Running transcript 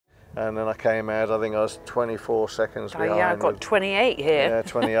And then I came out, I think I was 24 seconds behind. Yeah, I've got 28 here. Yeah,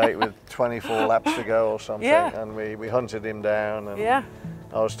 28 with 24 laps to go or something. Yeah. And we hunted him down. And Yeah.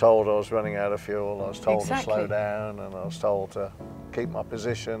 I was told I was running out of fuel. I was told Exactly. to slow down, and I was told to keep my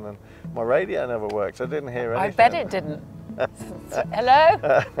position. And my radio never worked. I didn't hear anything. I bet it didn't. Hello?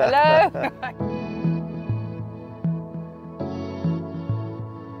 Hello?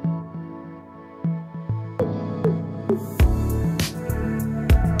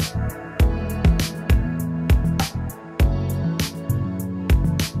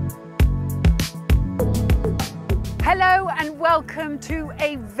 Hello and welcome to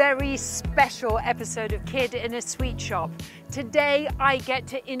a very special episode of Kid in a Sweet Shop. Today I get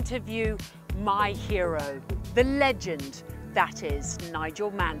to interview my hero, the legend that is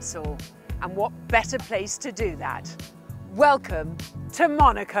Nigel Mansell. And what better place to do that? Welcome to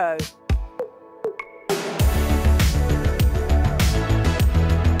Monaco.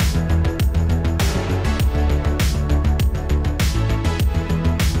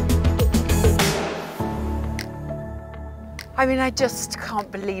 I mean, I just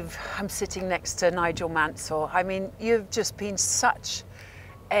can't believe I'm sitting next to Nigel Mansell. I mean, you've just been such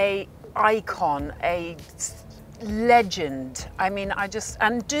an icon, a legend. I mean,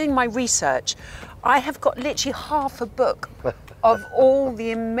 and doing my research, I have got literally half a book of all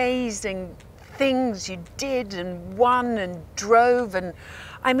the amazing things you did and won and drove, and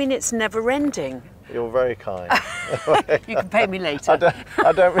I mean, it's never ending. You're very kind. You can pay me later.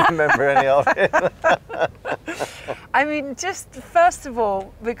 I don't remember any of it. I mean, just first of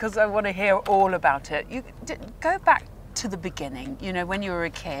all, because I want to hear all about it, you go back to the beginning, you know, when you were a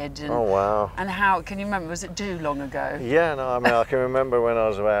kid. And, oh, wow. And how, can you remember, was it long ago? Yeah, no, I mean, I can remember when I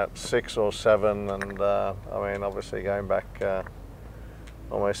was about 6 or 7, and I mean, obviously going back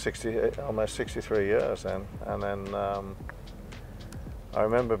almost 63 years then. And then I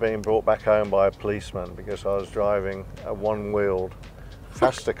remember being brought back home by a policeman because I was driving a one-wheeled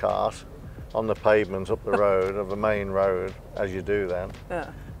faster cart on the pavement up the road of the main road, as you do then,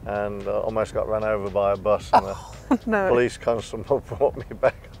 and almost got run over by a bus, and the police constable brought me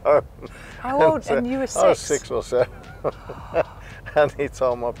back home. How old? And you were 6? I was 6 or 7. And he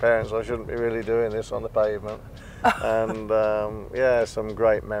told my parents I shouldn't be really doing this on the pavement. And yeah, some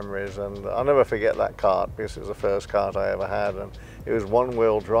great memories, and I'll never forget that cart because it was the first cart I ever had, and it was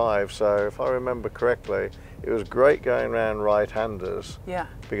one-wheel drive, so if I remember correctly, it was great going around right-handers. Yeah.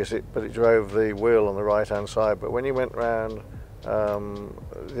 But it drove the wheel on the right-hand side. But when you went round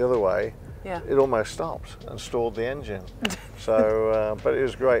the other way, it almost stopped and stalled the engine. So, but it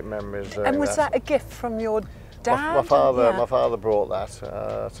was great memories. And was that a gift from your dad? My father brought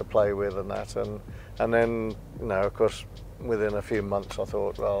that to play with and that, and then, you know, of course, within a few months, I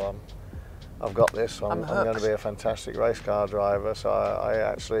thought, well, I've got this. I'm going to be a fantastic race car driver. So I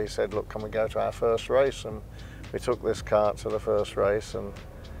actually said, look, can we go to our first race? And we took this kart to the first race, and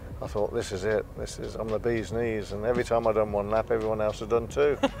I thought, this is it. This is, I'm the bee's knees. And every time I'd done one lap, everyone else had done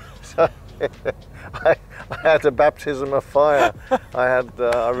 2. So I had a baptism of fire.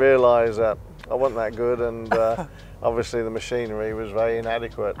 I realised that I wasn't that good, and obviously the machinery was very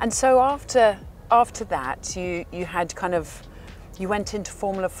inadequate. And so after that, you had kind of, you went into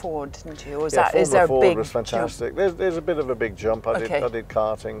Formula Ford, didn't you? Or is there a big Formula Ford was fantastic. There's a bit of a big jump. I did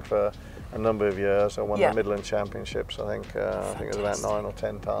karting for a number of years. I won the Midland Championships. I think it was about 9 or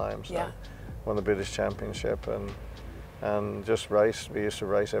 10 times. Yeah. I won the British Championship and just raced. We used to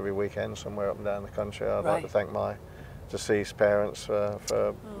race every weekend somewhere up and down the country. I'd like to thank my deceased parents for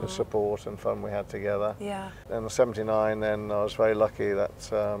the support and fun we had together. Yeah. In '79, then I was very lucky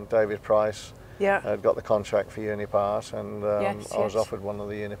that David Price had got the contract for Unipart, and I was offered one of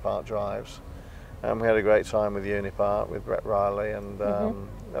the Unipart drives. And we had a great time with Unipart, with Brett Riley, and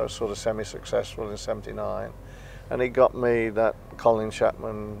that was sort of semi-successful in '79. And he got me that Colin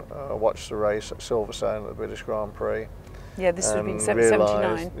Chapman watched the race at Silverstone at the British Grand Prix. Yeah, this would have been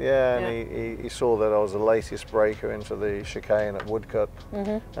 79. Yeah, and he saw that I was the latest breaker into the chicane at Woodcut.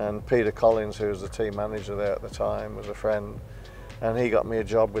 And Peter Collins, who was the team manager there at the time, was a friend. And he got me a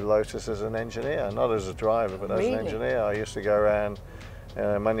job with Lotus as an engineer, not as a driver, but as an engineer. I used to go around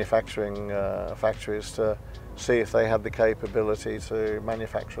manufacturing factories to see if they had the capability to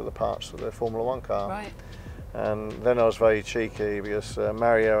manufacture the parts of the Formula 1 car. Right. And then I was very cheeky because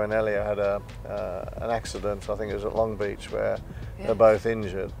Mario and Elio had an accident, I think it was at Long Beach, where they're both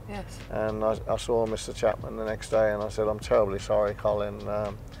injured. Yes. And I saw Mr. Chapman the next day, and I said, I'm terribly sorry, Colin,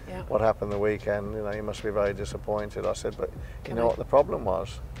 what happened the weekend, you know, you must be very disappointed. I said, but you know what the problem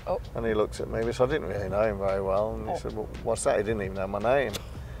was? And he looked at me, because I didn't really know him very well, and he said, well, what's that? He didn't even know my name.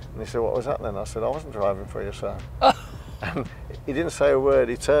 And he said, what was that then? I said, I wasn't driving for you, sir. And He didn't say a word.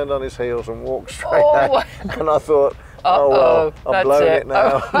 He turned on his heels and walked straight out. And I thought, oh well, I've blown it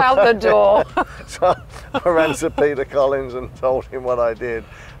now. Oh, out the door. So I ran to Peter Collins and told him what I did,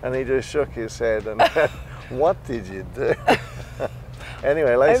 and he just shook his head and said, what did you do?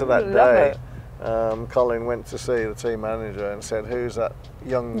 Anyway, later that day, Colin went to see the team manager and said, who's that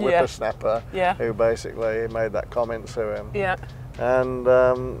young whippersnapper who basically made that comment to him? Yeah.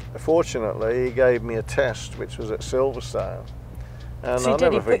 And fortunately, he gave me a test, which was at Silverstone. And so I'll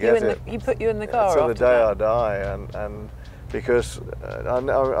never forget it. He put you in the car till the day I that? die, and because I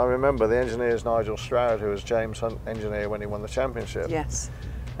remember the engineer's Nigel Stroud, who was James Hunt engineer when he won the championship. Yes.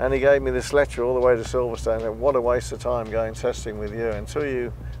 And he gave me this lecture all the way to Silverstone. And what a waste of time going testing with you until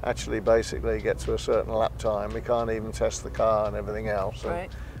you actually basically get to a certain lap time. We can't even test the car and everything else. And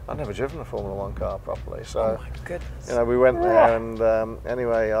right. I've never driven a Formula One car properly, so oh my goodness. You know, we went there, and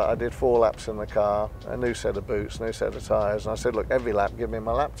anyway, I did 4 laps in the car, a new set of boots, new set of tyres, and I said, look, every lap give me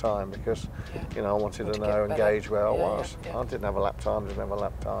my lap time, because you know, I wanted to know and gauge where I was. I didn't have a lap time, didn't have a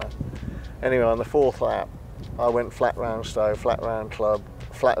lap time. Anyway, on the 4th lap, I went flat round Stowe, flat round Club,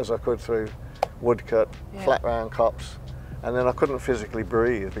 flat as I could through Woodcut, flat round Copse, and then I couldn't physically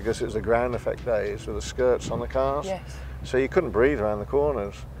breathe because it was the ground effect days with the skirts on the cars. Yes. So you couldn't breathe around the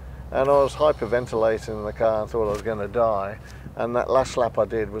corners. And I was hyperventilating in the car and thought I was going to die. And that last lap I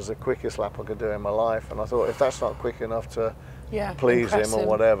did was the quickest lap I could do in my life. And I thought, if that's not quick enough to please him or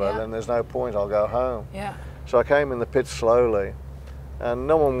whatever, then there's no point, I'll go home. Yeah. So I came in the pits slowly, and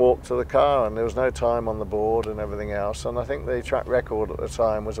no one walked to the car, and there was no time on the board and everything else. And I think the track record at the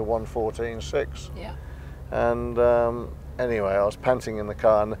time was a 1:14.6. Yeah. And anyway, I was panting in the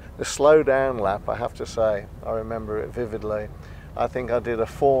car. And the slow down lap, I have to say, I remember it vividly. I think I did a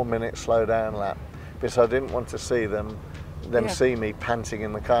 4-minute slow down lap because I didn't want to see them see me panting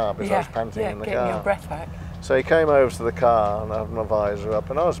in the car because I was panting in the car. Getting your breath back. So he came over to the car and I had my visor up,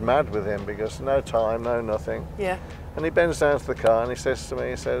 and I was mad with him because no time, no nothing. Yeah. And he bends down to the car and he says to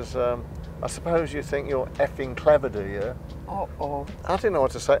me, he says, I suppose you think you're effing clever, do you? Uh-oh. I didn't know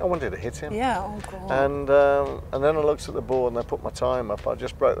what to say. I wanted to hit him. Yeah, oh God. And then I looked at the board and I put my time up. I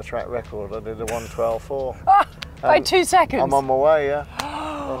just broke the track record. I did a 1:12.4. By 2 seconds. I'm on my way,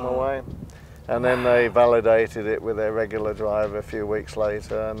 on my way. And then they validated it with their regular driver a few weeks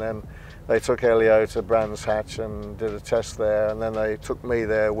later, and then they took Elio to Brands Hatch and did a test there, and then they took me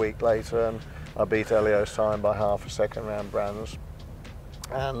there a week later, and I beat Elio's time by half a second around Brands.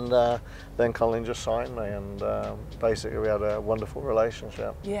 And then Colin just signed me, and basically we had a wonderful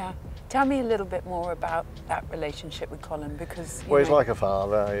relationship. Yeah. Tell me a little bit more about that relationship with Colin, because well, he's like a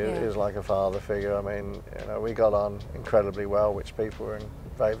father. He's like a father figure. I mean, you know, we got on incredibly well, which people were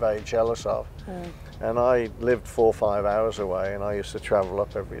very, very jealous of. And I lived 4 or 5 hours away, and I used to travel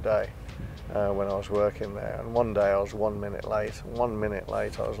up every day when I was working there. And one day I was 1 minute late. 1 minute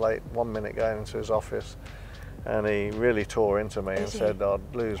late. I was late 1 minute going into his office. And he really tore into me and said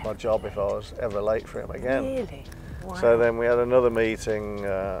I'd lose my job if I was ever late for him again. Really? Wow. So then we had another meeting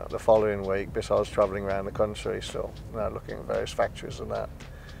the following week, because I was travelling around the country still, you know, looking at various factories and that.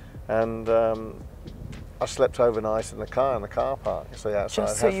 And I slept overnight in the car park, you see, outside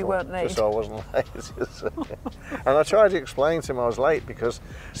Just so Heffel, you weren't late. Just so I wasn't late. You see. And I tried to explain to him I was late because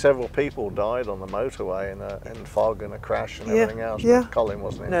several people died on the motorway in fog and a crash and everything else. But Colin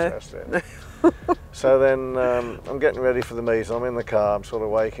wasn't interested. So then I'm getting ready for the meeting. I'm in the car, I'm sort of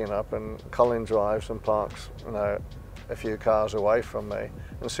waking up, and Colin drives and parks, you know, a few cars away from me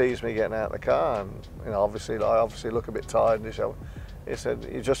and sees me getting out of the car. And you know, I obviously look a bit tired. And he said,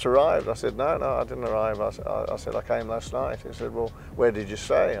 "You just arrived?" I said, "No, I didn't arrive." I said, "I came last night." He said, "Well, where did you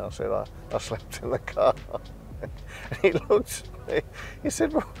stay?" I said, I slept in the car. And he looked at me. He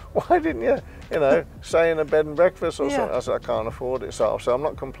said, "Well, why didn't you, you know, stay in a bed and breakfast or something?" I said, "I can't afford it." So I'm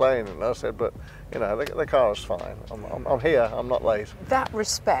not complaining. I said, "But you know, the car is fine. I'm here. I'm not late." That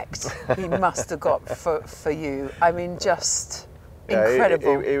respect he must have got for you. I mean, just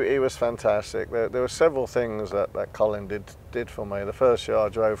incredible. He was fantastic. There were several things that Colin did for me. The first year I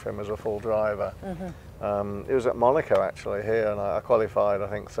drove for him as a full driver. It was at Monaco actually here, and I qualified I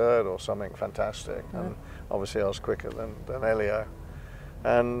think 3rd or something fantastic. And obviously I was quicker than Elio.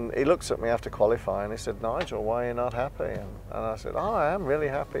 And he looked at me after qualifying. He said, "Nigel, why are you not happy?" And I said, "Oh, I am really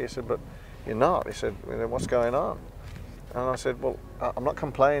happy." He said, "But you're not." He said, "What's going on?" And I said, "Well, I'm not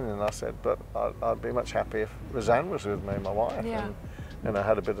complaining." I said, "But I'd be much happy if Roseanne was with me, my wife." And I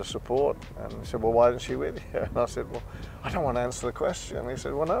had a bit of support. And he said, "Well, why isn't she with you?" And I said, "Well, I don't want to answer the question." He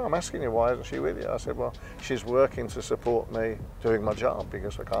said, "Well, no, I'm asking you, why isn't she with you?" I said, "Well, she's working to support me doing my job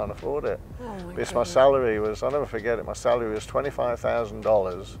because I can't afford it." Because my salary was, I'll never forget it, my salary was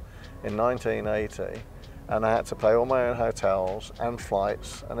 $25,000 in 1980. and I had to pay all my own hotels and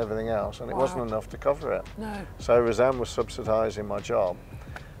flights and everything else, and it wasn't enough to cover it. No. So Razan was subsidising my job,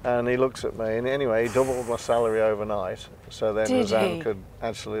 and he looks at me, and anyway, he doubled my salary overnight, so then Razan could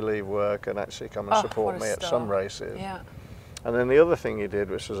actually leave work and actually come and support me at some races. Yeah. And then the other thing he did,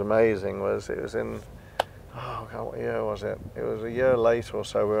 which was amazing, was it was in, oh God, what year was it? It was a year later or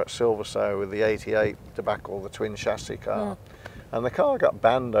so, we were at Silverstone with the 88 debacle, the twin chassis car. And the car got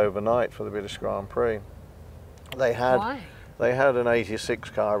banned overnight for the British Grand Prix. They had an 86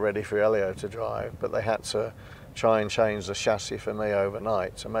 car ready for Elio to drive, but they had to try and change the chassis for me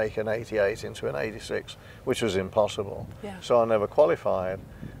overnight to make an 88 into an 86, which was impossible. Yeah. So I never qualified,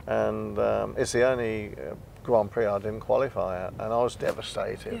 and it's the only Grand Prix I didn't qualify at, and I was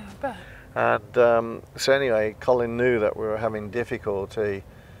devastated. Yeah, I bet. And so anyway, Colin knew that we were having difficulty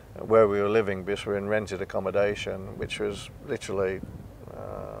where we were living because we were in rented accommodation, which was literally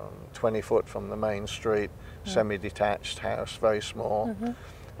 20 foot from the main street, semi-detached house, very small.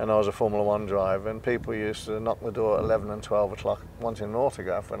 And I was a Formula One driver, and people used to knock the door at 11 and 12 o'clock wanting an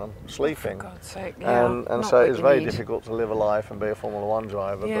autograph when I'm sleeping. For God's sake, yeah. And so it was very difficult to live a life and be a Formula One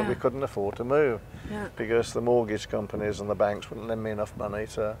driver, but we couldn't afford to move because the mortgage companies and the banks wouldn't lend me enough money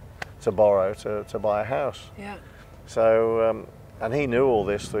to borrow to buy a house. Yeah. So, and he knew all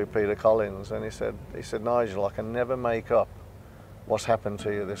this through Peter Collins, and he said, Nigel, I can never make up what's happened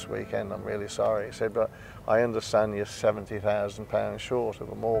to you this weekend. I'm really sorry. He said, but I understand you're £70,000 short of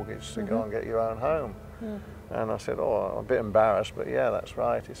a mortgage to go and get your own home. And I said, oh, I'm a bit embarrassed, but yeah, that's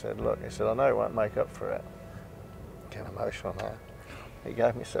right. He said, look, I know it won't make up for it. Getting emotional now. He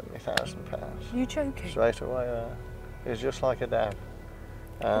gave me £70,000. You joking? Straight away. He was just like a dad.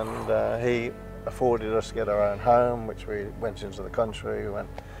 And he afforded us to get our own home, which we went into the country. We went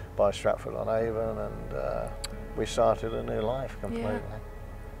by Stratford-on-Avon, and we started a new life completely.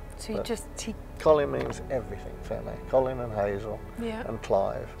 So you just... Colin means everything for me. Colin and Hazel and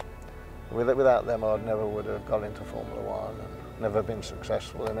Clive. Without them, I never would have got into Formula One and never been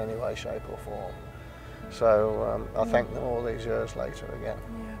successful in any way, shape or form. So I thank them all these years later again.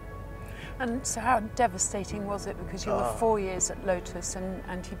 Yeah. And so how devastating was it? Because you were 4 years at Lotus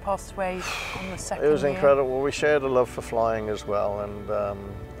and he passed away on the second year. It was incredible. We shared a love for flying as well, and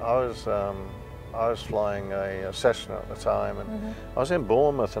I was flying a Cessna at the time, and I was in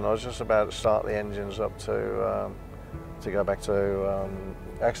Bournemouth, and I was just about to start the engines up to go back to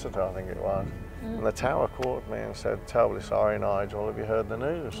Exeter, I think it was. And the tower called me and said, terribly sorry, Nigel, have you heard the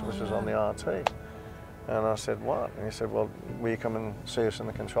news? This is on the RT. And I said, what? And he said, well, will you come and see us in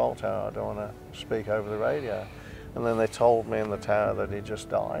the control tower? I don't want to speak over the radio. And then they told me in the tower that he just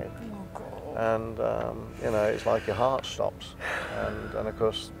died. Oh, God. And, you know, it's like your heart stops. And of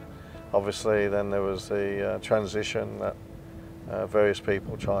course, obviously, then there was the transition that various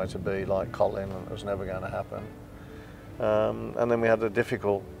people tried to be like Colin, and it was never going to happen. And then we had a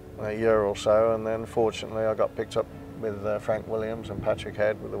difficult year or so, and then fortunately I got picked up with Frank Williams and Patrick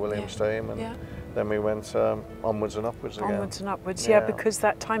Head with the Williams team, and then we went onwards and upwards again. Onwards and upwards, yeah, because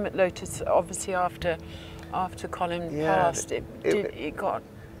that time at Lotus, obviously after Colin passed, it got...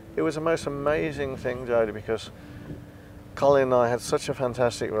 It was the most amazing thing, Jodie, because Colin and I had such a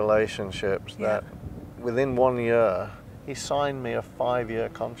fantastic relationship that within 1 year, he signed me a 5-year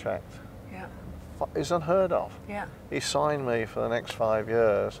contract. Yeah. It's unheard of. Yeah. He signed me for the next 5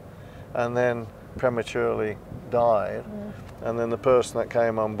 years and then prematurely died. And then the person that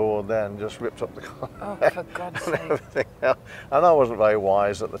came on board then just ripped up the contract. Oh, for God's sake. Everything else. And I wasn't very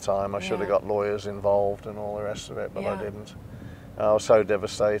wise at the time. I should have got lawyers involved and all the rest of it, but I didn't. I was so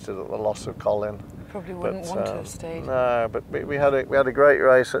devastated at the loss of Colin. Probably wouldn't want to have stayed. No, but we had a great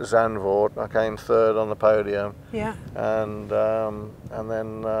race at Zandvoort. I came third on the podium. Yeah. And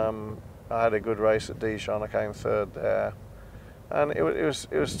then I had a good race at Dijon. I came third there. And it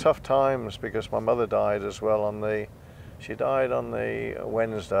was tough times because my mother died as well she died on the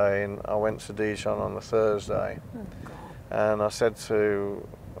Wednesday, and I went to Dijon on the Thursday. Oh, God. And I said to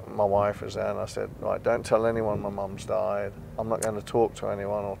my wife was there, and I said, right, don't tell anyone my mum's died. I'm not going to talk to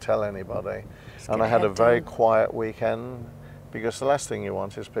anyone or tell anybody. And I had a very quiet weekend, because the last thing you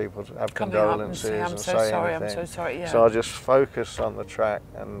want is people to have condolences and say anything. I'm so sorry, yeah. So I just focused on the track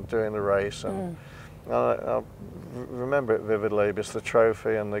and doing the race. And I remember it vividly because the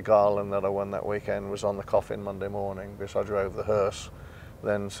trophy and the garland that I won that weekend was on the coffin Monday morning, because I drove the hearse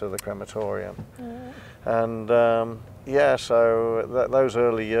then to the crematorium. And yeah, so those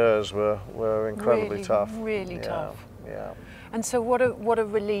early years were incredibly tough. Really tough. Yeah. And so what a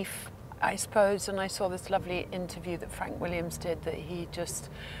relief, I suppose, and I saw this lovely interview that Frank Williams did, that he just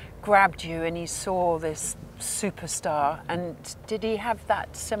grabbed you and he saw this superstar. And did he have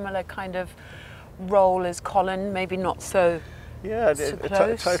that similar kind of role as Colin, maybe not so. Yeah, so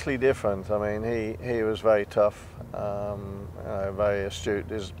close? Totally different. I mean, he was very tough, you know, very astute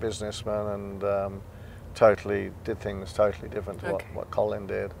businessman, and totally did things totally different to what Colin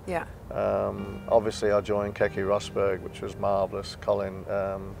did. Yeah. Obviously, I joined Keke Rosberg, which was marvellous. Colin,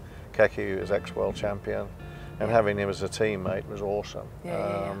 Keke was ex-world champion, and having him as a teammate was awesome.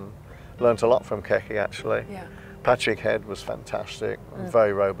 Learned a lot from Keke, actually. Yeah. Patrick Head was fantastic,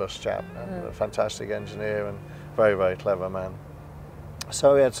 very robust chap, and a fantastic engineer, and very, very clever man.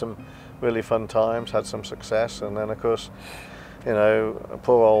 So we had some really fun times, had some success, and then of course, you know,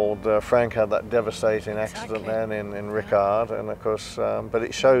 poor old Frank had that devastating accident then in Ricard, and of course, but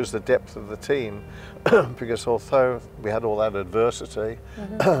it shows the depth of the team, because although we had all that adversity,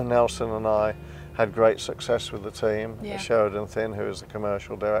 Nelson and I had great success with the team. Sheridan Thin, who was the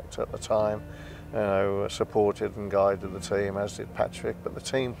commercial director at the time, you know, supported and guided the team, as did Patrick, but the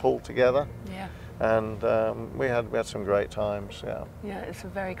team pulled together. Yeah. And we had some great times. Yeah. Yeah, it's a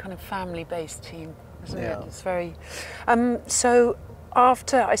very kind of family-based team, isn't Yeah. it? It's very. So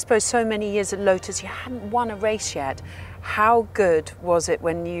after, I suppose, so many years at Lotus, you hadn't won a race yet. How good was it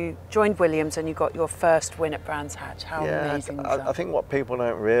when you joined Williams and you got your first win at Brands Hatch? How amazing was that? I think what people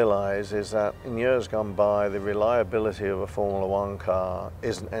don't realise is that in years gone by, the reliability of a Formula One car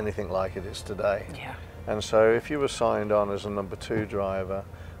isn't anything like it is today. Yeah. And so if you were signed on as a number 2 driver,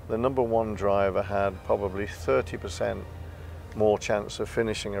 the number 1 driver had probably 30% more chance of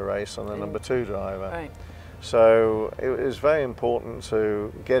finishing a race than the number 2 driver. Right. So it was very important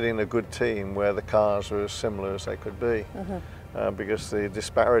to get in a good team where the cars were as similar as they could be, because the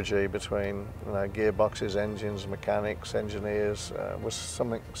disparity between, you know, gearboxes, engines, mechanics, engineers was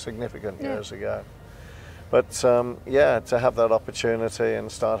something significant years ago. But yeah, to have that opportunity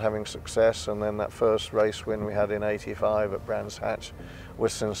and start having success, and then that first race win we had in '85 at Brands Hatch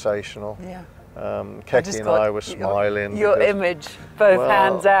was sensational. Yeah. Keke and I were smiling. Your image, both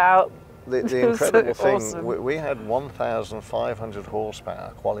hands out. The incredible thing, awesome. we had 1,500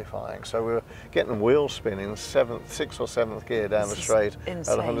 horsepower qualifying, so we were getting wheel spin in 6th or 7th gear down the straight at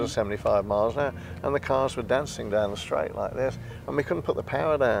 175 miles an hour, and the cars were dancing down the straight like this, and we couldn't put the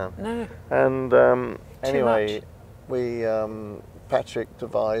power down. No. And anyway, Patrick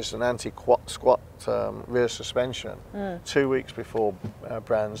devised an anti-squat rear suspension 2 weeks before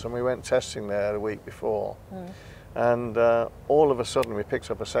Brands, and we went testing there a week before. And all of a sudden we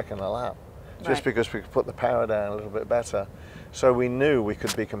picked up a second a lap, just because we could put the power down a little bit better. So we knew we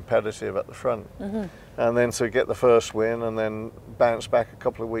could be competitive at the front. And then to get the first win, and then bounce back a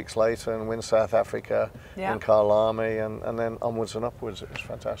couple of weeks later and win South Africa in Kyalami, and then onwards and upwards. It was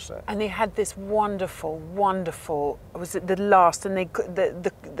fantastic. And they had this wonderful, wonderful, was it the last, and they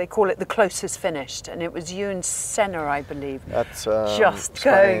call it the closest finished, and it was you and Senna, I believe. That's just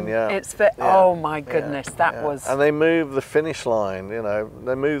Spain, going, oh my goodness, that was. And they moved the finish line, you know,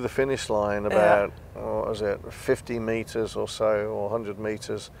 they moved the finish line about, what was it, 50 metres or so, or 100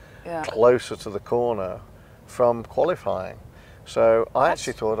 metres closer to the corner from qualifying. So I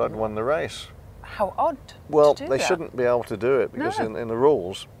actually thought I'd won the race. How odd. Well, to do they that. shouldn't be able to do it, because in the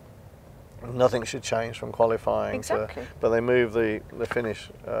rules, nothing should change from qualifying. Exactly. But they moved the finish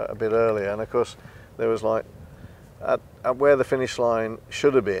a bit earlier, and of course there was like, at where the finish line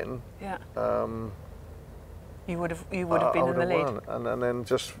should have been, you would have been in the lead. Won. And then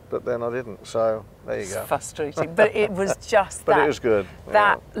but then I didn't. So there you It's go. frustrating, but it was just but it was good.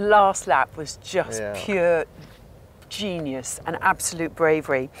 That last lap was just pure genius and absolute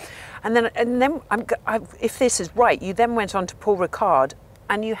bravery. And then if this is right, you then went on to Paul Ricard,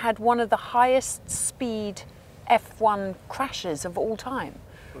 and you had one of the highest speed F1 crashes of all time.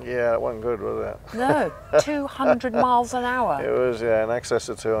 Yeah, it wasn't good, was it? No, 200 miles an hour. It was, in excess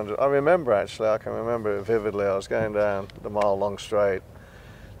of 200. I remember, actually, I can remember it vividly. I was going down the mile-long straight,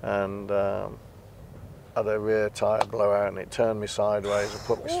 and I had a rear tyre blowout, and it turned me sideways and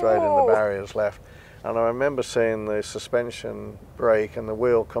put me straight in the barriers left. And I remember seeing the suspension break and the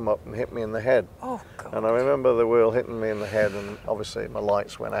wheel come up and hit me in the head. Oh, God. And I remember the wheel hitting me in the head, and obviously my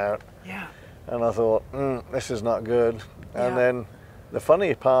lights went out. Yeah. And I thought, this is not good. And then the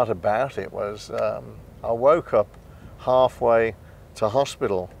funny part about it was I woke up halfway to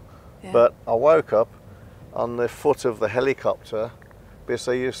hospital, but I woke up on the foot of the helicopter, because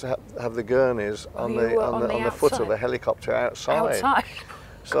they used to have the gurneys on the foot of the helicopter outside.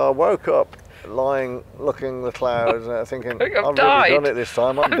 So I woke up lying, looking at the clouds, thinking, I've really done it this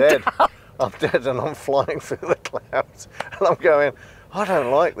time, I'm dead. I'm dead, and I'm flying through the clouds. And I'm going, I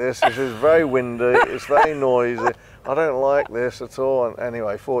don't like this. This is very windy. It's very noisy. I don't like this at all. And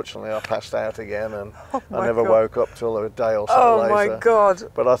anyway, fortunately, I passed out again, and I never woke up till a day or so later. Oh my God!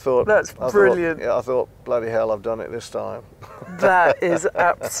 But I thought that's brilliant. I thought, bloody hell, I've done it this time. That is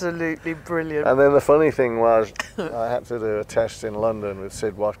absolutely brilliant. And then the funny thing was, I had to do a test in London with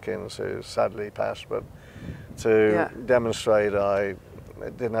Sid Watkins, who sadly passed, but to demonstrate I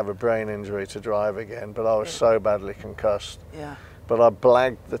didn't have a brain injury to drive again, but I was so badly concussed. Yeah. But I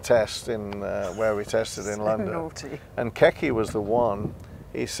blagged the test in where we tested in London. Naughty. And Kecky was the one.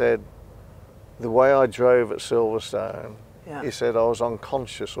 He said, the way I drove at Silverstone, he said I was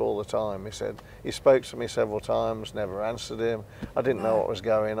unconscious all the time. He said, he spoke to me several times, never answered him. I didn't know what was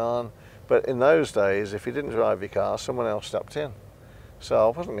going on. But in those days, if you didn't drive your car, someone else stepped in. So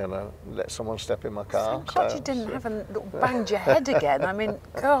I wasn't going to let someone step in my car. Thank God you didn't have banged your head again. I mean,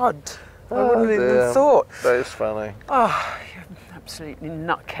 God, I wouldn't have even thought. That is funny. Oh, you're absolutely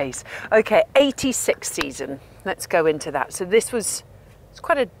nutcase. Okay, 86 season. Let's go into that. So this was, it's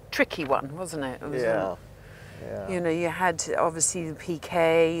quite a tricky one, wasn't it? It was yeah. You know, you had obviously the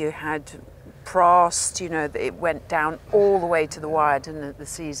PK, you had Prost, you know, it went down all the way to the wire, didn't it, the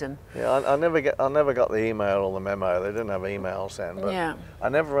season? Yeah, I never got the email or the memo. They didn't have emails then, but I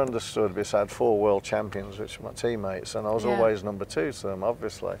never understood. We had 4 world champions, which were my teammates, and I was always number 2 to them,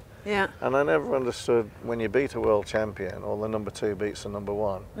 obviously. Yeah. And I never understood when you beat a world champion, or the number 2 beats the number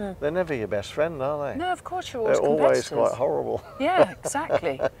 1, they're never your best friend, are they? No, of course you're always They're always quite horrible. Yeah,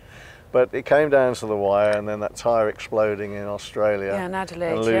 exactly. But it came down to the wire, and then that tyre exploding in Australia and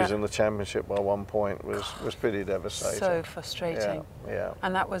Adelaide, and losing the championship by 1 point was pretty devastating. So frustrating. Yeah.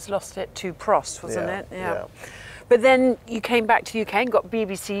 And that was lost it to Prost, wasn't it? Yeah. But then you came back to UK and got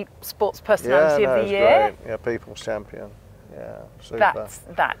BBC Sports Personality of the Year. Great. Yeah, People's Champion. Yeah, super.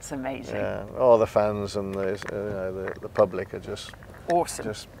 That's amazing. Yeah, all the fans and the public are just awesome.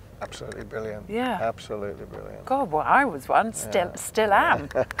 Just absolutely brilliant. Yeah. Absolutely brilliant. God, well, I was one, still am.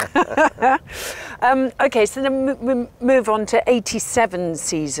 Okay, so then we move on to 87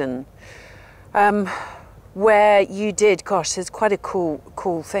 season, where you did, gosh, there's quite a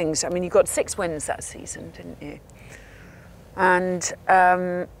cool things. I mean, you got 6 wins that season, didn't you? And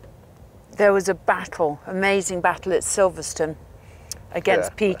there was a battle, amazing battle at Silverstone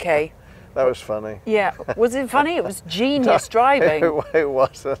against PK. That was funny. Yeah, was it funny? It was genius driving. It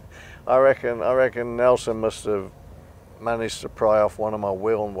wasn't. I reckon Nelson must have managed to pry off one of my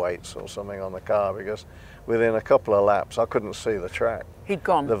wheel weights or something on the car, because within a couple of laps I couldn't see the track. He'd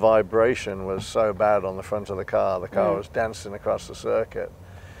gone. The vibration was so bad on the front of the car. The car was dancing across the circuit.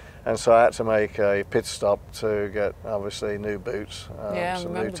 And so I had to make a pit stop to get, obviously, new boots,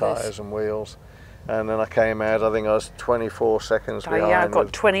 some new tyres and wheels. And then I came out, I think I was 24 seconds behind. Yeah, I've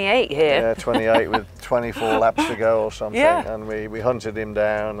got 28 here. Yeah, 28 with 24 laps to go or something. Yeah. And we hunted him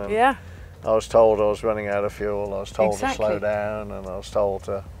down. And yeah. I was told I was running out of fuel. I was told to slow down, and I was told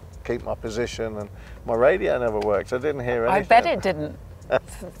to keep my position. And my radio never worked. I didn't hear anything. I bet it didn't.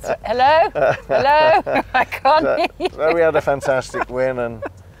 Hello? Hello? I can't hear you. So we had a fantastic win, and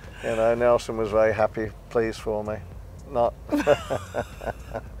you know, Nelson was very happy, pleased for me. Not.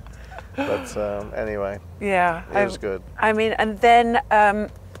 But anyway, yeah, it was good. I mean, and then and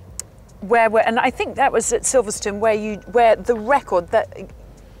I think that was at Silverstone where the record that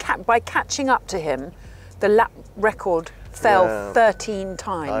by catching up to him, the lap record fell 13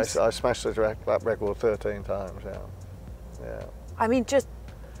 times. I smashed the lap record 13 times. Yeah. I mean, just.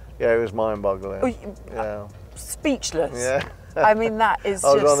 Yeah, it was mind-boggling. Yeah. Speechless. Yeah. I mean, that is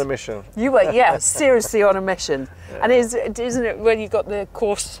I was on a mission. You were, yeah, seriously on a mission. Yeah. And isn't it when you got the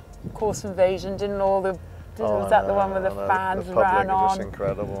course invasion, was that the one with the fans the ran on? Just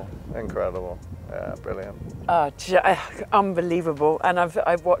incredible. Yeah, brilliant. Oh, unbelievable. And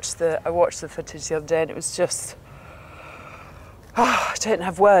I watched the footage the other day, and it was just, I don't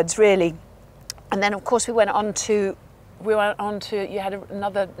have words really. And then of course we went on to you had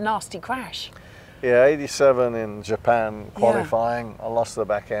another nasty crash. Yeah, 87 in Japan qualifying. I lost the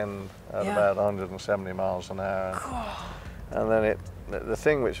back end at about 170 miles an hour. And then the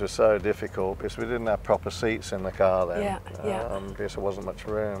thing which was so difficult is we didn't have proper seats in the car then. Because there wasn't much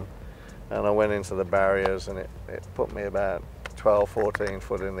room. And I went into the barriers, and it put me about 12, 14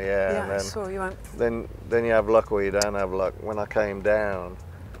 foot in the air. Yeah, and then, I saw you went. Then you have luck or you don't have luck. When I came down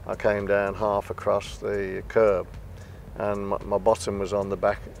half across the curb, and my bottom was on the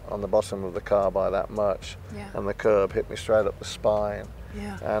bottom of the car by that much, and the curb hit me straight up the spine.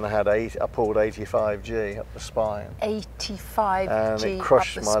 Yeah. And I pulled 85G up the spine. 85G. And it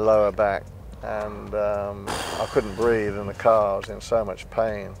crushed my lower back, and I couldn't breathe in the car. I was in so much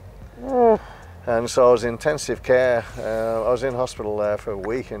pain. And so I was in intensive care. I was in hospital there for a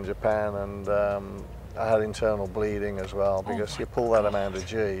week in Japan, and I had internal bleeding as well, because you pull that amount of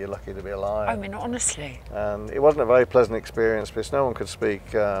G, you're lucky to be alive. I mean, honestly. And it wasn't a very pleasant experience, because no one could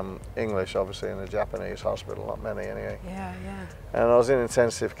speak English, obviously, in a Japanese hospital, not many anyway. Yeah, yeah. And I was in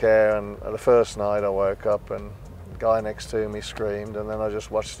intensive care, and the first night I woke up and the guy next to me screamed, and then I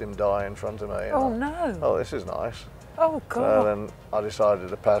just watched him die in front of me. Oh, no. Oh, this is nice. Oh, God. So then I decided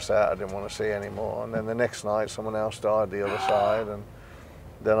to pass out. I didn't want to see anymore. And then the next night, someone else died the other side. And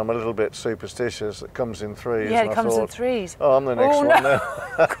then I'm a little bit superstitious. It comes in threes. Yeah, and it comes in threes. Oh, I'm the next one no.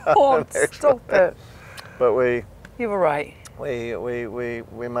 then. God, stop it. But You were right.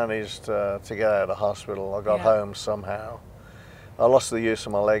 we managed to get out of hospital. I got Yeah. home somehow. I lost the use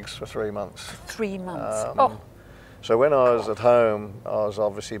of my legs for 3 months. 3 months. So when I was at home, I was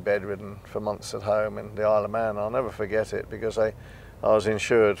obviously bedridden for months at home in the Isle of Man. I'll never forget it, because I was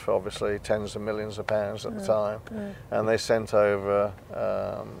insured for obviously tens of millions of pounds at the time, and they sent over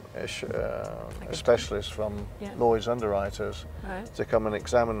a specialist from Lloyd's Underwriters to come and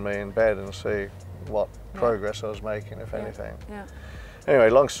examine me in bed and see what progress I was making, if anything. Yeah.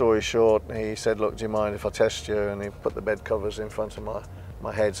 Anyway, long story short, he said, look, do you mind if I test you? And he put the bed covers in front of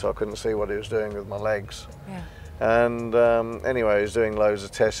my head so I couldn't see what he was doing with my legs. Yeah. And anyway, he was doing loads of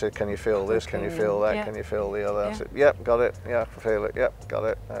tests. Said, can you feel this? Can you feel that? Yeah. Can you feel the other? Yeah. I said, yep, got it. Yeah, I feel it. Yep, got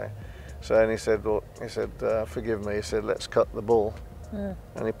it. So then he said, well, forgive me. He said, let's cut the bull.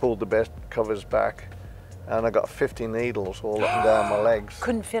 And he pulled the bed covers back, and I got 50 needles all up and down my legs.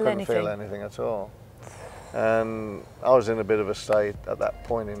 Couldn't feel anything. Couldn't feel anything at all. And I was in a bit of a state at that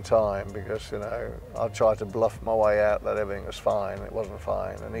point in time, because, you know, I tried to bluff my way out that everything was fine. It wasn't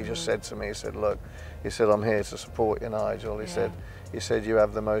fine. And he just said to me, he said, look, he said, I'm here to support you, Nigel. He said, you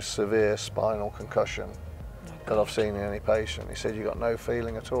have the most severe spinal concussion that I've seen in any patient. He said, you got no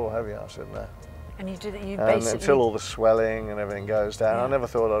feeling at all, have you? I said, no. And you did it, you And basically... until all the swelling and everything goes down, I never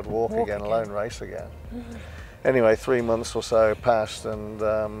thought I'd walk again, alone race again. Anyway, 3 months or so passed, and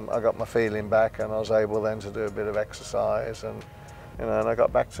I got my feeling back, and I was able then to do a bit of exercise, and you know, and I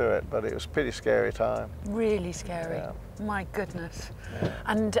got back to it. But it was a pretty scary time. Really scary. Yeah. My goodness.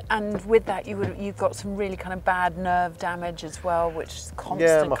 Yeah. And with that, you've got some really kind of bad nerve damage as well, which is constant.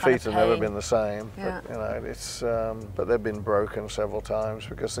 Yeah, my kind feet of have never pain. been the same. Yeah. But you know, it's but they've been broken several times,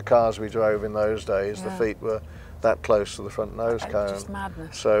 because the cars we drove in those days, the feet were that close to the front nose cone. Just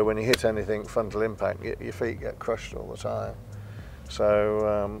madness. So when you hit anything frontal impact, your feet get crushed all the time.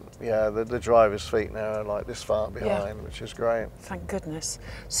 So yeah, the driver's feet now are like this far behind, which is great. Thank goodness.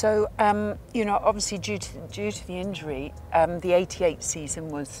 So you know, obviously due to the injury, the '88 season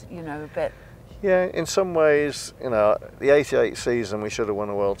was, you know, a bit. Yeah, in some ways, you know, the '88 season we should have won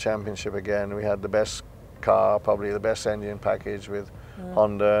a world championship again. We had the best car, probably the best engine package with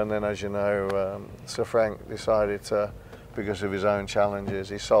Honda, and then, as you know, Sir Frank decided to, because of his own challenges,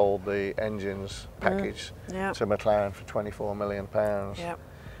 he sold the engines package to McLaren for £24 million. Yep.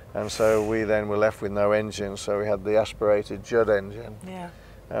 And so we then were left with no engine, so we had the aspirated Judd engine. Yeah.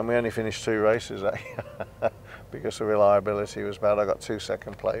 And we only finished 2 races that year because the reliability was bad. I got 2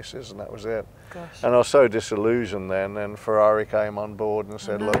 second places, and that was it. Gosh. And I was so disillusioned then, and Ferrari came on board and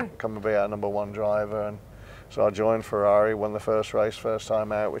said, look, come and be our #1 driver. And so I joined Ferrari, won the first race, first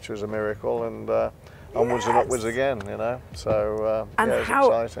time out, which was a miracle, and onwards and upwards again, you know. So and yeah, it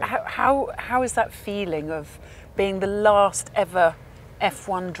was exciting. How is that feeling of being the last ever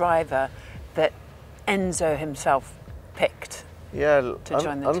F1 driver that Enzo himself picked? Yeah, to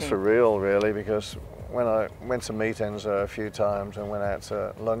join the team? unsurreal really, because when I went to meet Enzo a few times and went out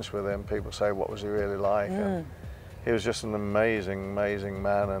to lunch with him, people say, what was he really like? And he was just an amazing, amazing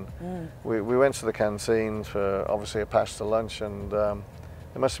man. And we went to the canteen for obviously a pasta lunch, and there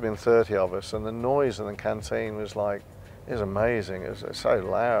must have been 30 of us, and the noise in the canteen was like, it was amazing. It was so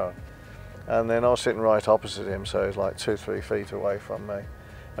loud. And then I was sitting right opposite him, so he was like 2-3 feet away from me.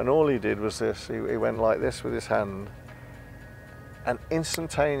 And all he did was this, he went like this with his hand, and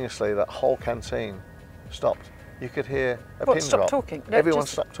instantaneously that whole canteen stopped. You could hear a pin Stop drop. talking? No, Everyone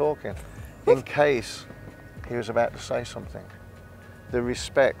just... stopped talking in case he was about to say something. The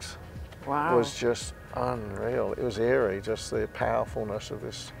respect was just unreal. It was eerie, just the powerfulness of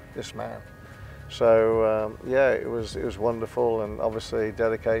this man. So yeah, it was wonderful, and obviously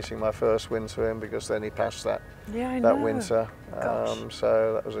dedicating my first win to him, because then he passed that winter.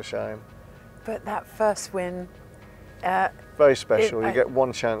 So that was a shame. But that first win. Very special. You get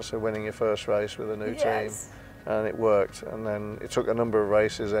one chance of winning your first race with a new team, and it worked. And then it took a number of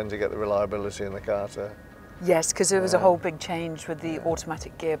races then to get the reliability in the car Yes, because there was a whole big change with the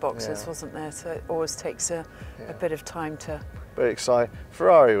automatic gearboxes, Yeah. wasn't there? So it always takes a bit of time to... But exciting.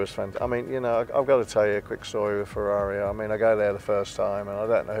 Ferrari was fantastic. I mean, you know, I've got to tell you a quick story with Ferrari. I mean, I go there the first time and I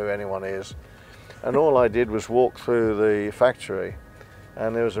don't know who anyone is. And all I did was walk through the factory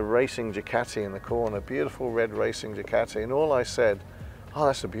and there was a racing Ducati in the corner, beautiful red racing Ducati. And all I said, oh,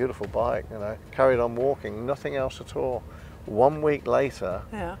 that's a beautiful bike, you know. Carried on walking, nothing else at all. 1 week later,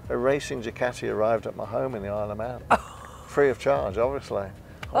 a racing Ducati arrived at my home in the Isle of Man. Free of charge, obviously.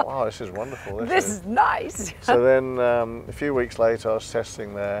 Oh, wow, this is wonderful. This is nice. So then a few weeks later I was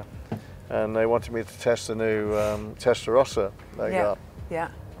testing there and they wanted me to test the new Testarossa they got. Yeah.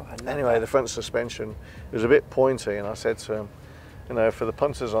 Anyway, the front suspension was a bit pointy and I said to him, you know, for the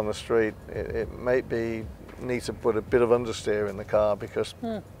punters on the street, it may be need to put a bit of understeer in the car because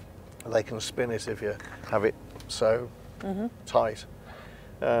they can spin it if you have it so tight.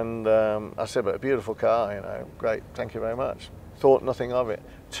 And I said, but a beautiful car, you know, great, thank you very much. Thought nothing of it.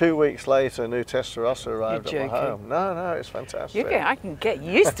 2 weeks later, a new Testarossa arrived at my home. No, it's fantastic. I can get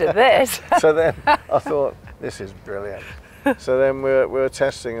used to this. So then I thought, this is brilliant. So then we're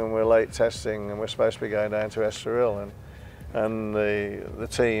testing and we're late testing and we're supposed to be going down to Estoril and the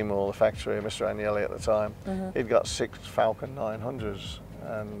team or the factory, Mr. Agnelli at the time, he'd got 6 Falcon 900s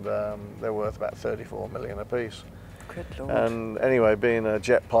and they're worth about 34 million a piece. Good Lord. And anyway, being a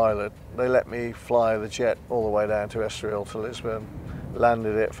jet pilot, they let me fly the jet all the way down to Estoril to Lisbon.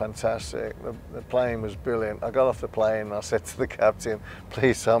 Landed it, fantastic. The plane was brilliant. I got off the plane and I said to the captain,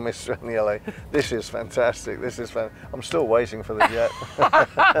 please tell Mr. Agnelli, this is fantastic, this is fantastic. I'm still waiting for the jet.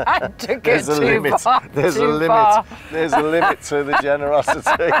 There's a limit. There's a limit. There's a limit to the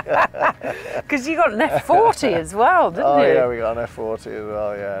generosity. Because you got an F40 as well, didn't you? Oh yeah, we got an F40 as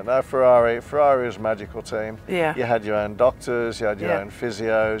well, yeah. No, Ferrari was a magical team. Yeah. You had your own doctors, you had your own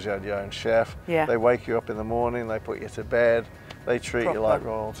physios, you had your own chef. Yeah. They wake you up in the morning, they put you to bed. They treat you like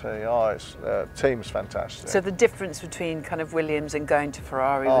royalty. Oh, it's team's fantastic. So the difference between kind of Williams and going to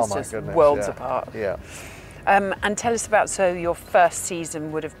Ferrari was just worlds apart. Yeah. And tell us about, so your first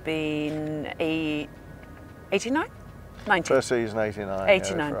season would have been 89? 90? First season 89.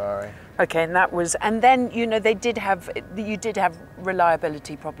 89. Yeah, Ferrari. Okay, and that was, and then you know you did have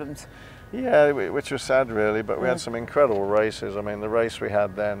reliability problems. Yeah, which was sad really, but we had some incredible races. I mean, the race we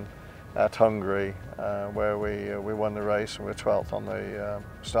had then at Hungary, where we won the race and we were 12th on the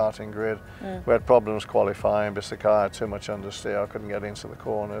starting grid. We had problems qualifying because the car had too much understeer. I couldn't get into the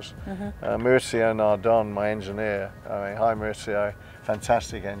corners. Maurizio Nardon, my engineer, I mean, hi Maurizio,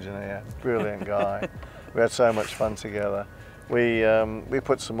 fantastic engineer, brilliant guy. We had so much fun together. We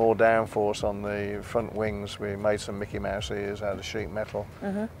put some more downforce on the front wings. We made some Mickey Mouse ears out of sheet metal.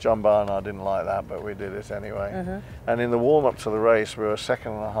 John Barnard didn't like that, but we did it anyway. And in the warm-up to the race, we were 1.5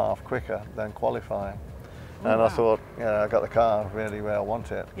 seconds quicker than qualifying. And I thought, I got the car really where I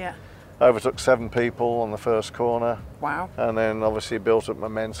want it. Yeah. Overtook 7 people on the first corner. Wow. And then obviously built up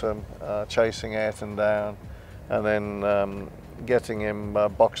momentum, chasing Ayrton down, and then getting him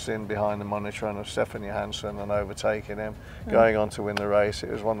boxed in behind the monitor of Stefan Johansson and overtaking him, going on to win the race.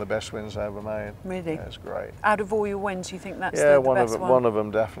 It was one of the best wins I ever made. Really? Yeah, it was great. Out of all your wins, you think that's the best one? One of them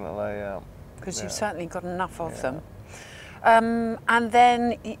definitely, yeah. Because you've certainly got enough of them. And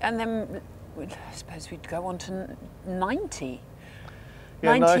then I suppose we'd go on to 90.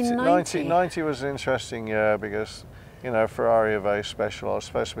 Yeah, 1990. 90 was an interesting year because, you know, Ferrari are very special. I was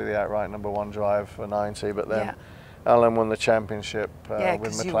supposed to be the outright #1 driver for 90, but then Alan won the championship with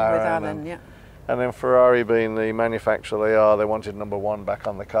McLaren. You were with Alan, and then Ferrari being the manufacturer they are, they wanted #1 back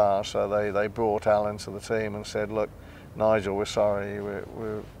on the car, so they brought Alan to the team and said, look, Nigel, we're sorry,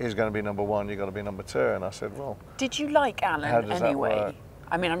 he's going to be #1, you've got to be #2. And I said, well, did you like Alan how does anyway? That work?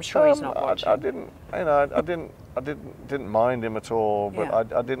 I mean, I'm sure he's not watching. I didn't mind him at all, but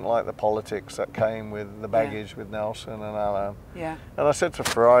I didn't like the politics that came with the baggage with Nelson and Alan. Yeah. And I said to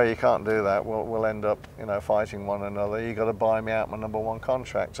Ferrari, you can't do that. We'll end up, you know, fighting one another. You got to buy me out my #1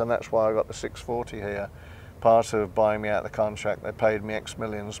 contract, and that's why I got the 640 here. Part of buying me out the contract, they paid me X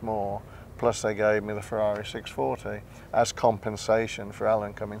millions more. Plus they gave me the Ferrari 640 as compensation for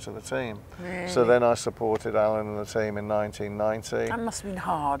Alan coming to the team. Really? So then I supported Alan and the team in 1990. That must have been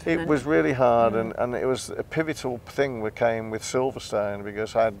hard. It was really hard, and it was a pivotal thing that came with Silverstone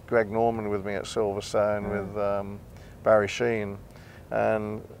because I had Greg Norman with me at Silverstone with Barry Sheen,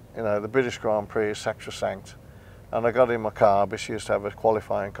 and you know the British Grand Prix is sacrosanct. And I got in my car, because she used to have a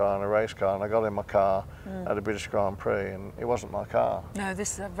qualifying car and a race car, and I got in my car at a British Grand Prix, and it wasn't my car. No, I've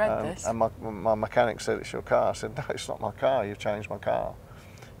read this. And my mechanic said, it's your car. I said, no, it's not my car, you've changed my car.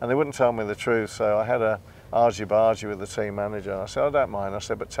 And they wouldn't tell me the truth, so I had a argy-bargy with the team manager. I said, I don't mind. I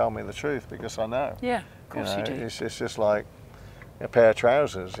said, but tell me the truth because I know. Yeah, of course you do. It's just like a pair of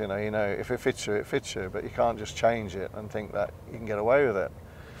trousers. You know, if it fits you, it fits you. But you can't just change it and think that you can get away with it.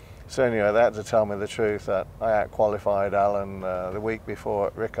 So anyway, they had to tell me the truth that I out-qualified Alan the week before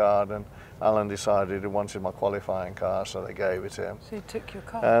at Ricard, and Alan decided he wanted my qualifying car, so they gave it to him. So he took your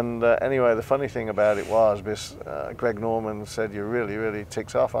car. And anyway, the funny thing about it was, because Greg Norman said, "You're really, really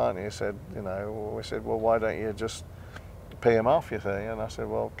ticked off, aren't you?" He said, "You know," we said, "Well, why don't you just pay him off, you think?" And I said,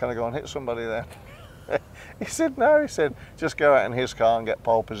 "Well, can I go and hit somebody then?" He said, "No." He said, "Just go out in his car and get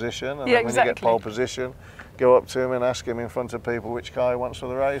pole position, and then when you get pole position, go up to him and ask him in front of people which car he wants for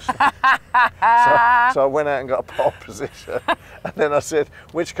the race." So I went out and got a pole position, and then I said,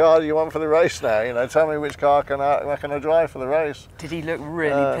 "Which car do you want for the race now? You know, tell me which car can I drive for the race." Did he look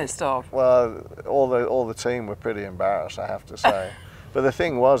really pissed off? Well, all the team were pretty embarrassed, I have to say. But the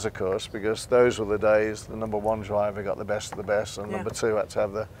thing was, of course, because those were the days the number one driver got the best of the best, and number two had to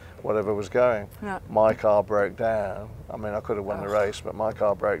have the whatever was going. Yeah. My car broke down. I mean, I could have won the race, but my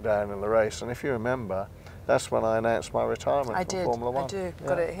car broke down in the race. And if you remember, that's when I announced my retirement from Formula One. I do.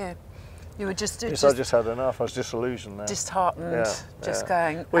 Got it here. You were just I just had enough. I was disillusioned now. Disheartened. Just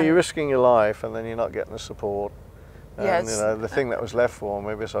going. Well, you're risking your life, and then you're not getting the support. And you know, the thing that was left for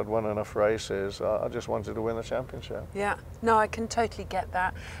me, because I'd won enough races, I just wanted to win the championship. Yeah, no, I can totally get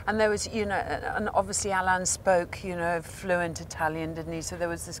that. And there was, you know, and obviously Alain spoke, you know, fluent Italian, didn't he? So there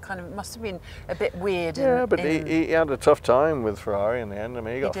was this kind of, must have been a bit weird. Yeah, but he had a tough time with Ferrari in the end. I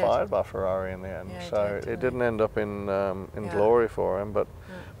mean, he got fired by Ferrari in the end, so it didn't end up in glory for him.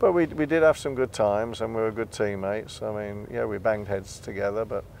 But we did have some good times, and we were good teammates. I mean, yeah, we banged heads together,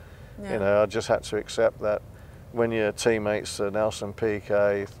 but you know, I just had to accept that. When your teammates, Nelson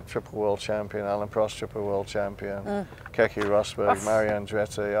Piquet, triple world champion, Alan Prost, triple world champion, Keke Rosberg, Mario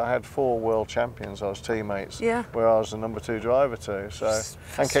Andretti, I had 4 world champions I was teammates, where I was the number 2 driver too. So,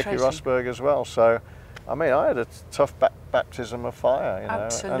 and Keke Rosberg as well. So, I mean, I had a tough baptism of fire, you know.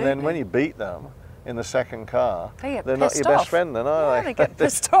 Absolutely. And then when you beat them in the second car, they're not your best friend then, are they? They get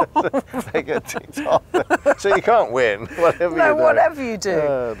pissed off. They get ticked off. So you can't win, whatever you do. Whatever you do.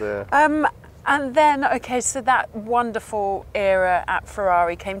 Oh dear. And then, okay, so that wonderful era at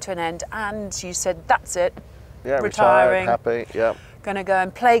Ferrari came to an end, and you said, that's it. Yeah, retiring, retired, happy, yeah. Going to go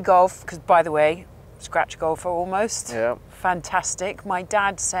and play golf, because by the way, scratch golfer almost. Yeah. Fantastic. My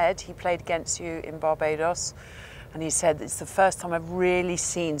dad said he played against you in Barbados, and he said it's the first time I've really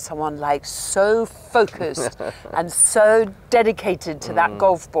seen someone like so focused and so dedicated to that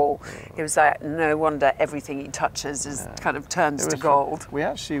golf ball. It was like, no wonder everything he touches is kind of turns to gold. We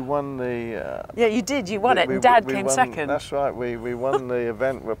actually won the... yeah, you did. You won it, and Dad came second. That's right. We won the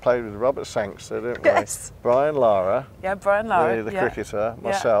event. We played with Robert Sangster, didn't we? Yes. Brian Lara. Yeah, Brian Lara. The cricketer,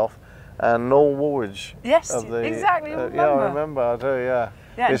 myself, and Noel Woolwich. Yes, exactly. Yeah, I remember. I do, yeah.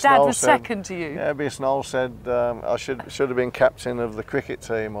 Yeah, Dad was second to you. Yeah, because Noel said I should have been captain of the cricket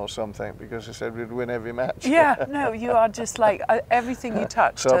team or something, because he said we'd win every match. Yeah, no, you are just like everything you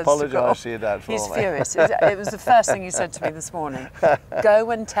touch. So I apologise to your dad for He's me. furious. It was the first thing you said to me this morning.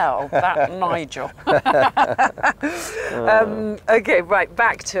 Go and tell that Nigel. Okay, right,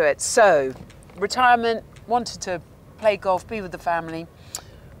 back to it. So, retirement, wanted to play golf, be with the family,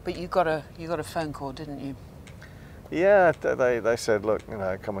 but you got a phone call, didn't you? Yeah, they said, look, you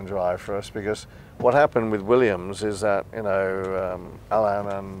know, come and drive for us, because what happened with Williams is that, you know, Alan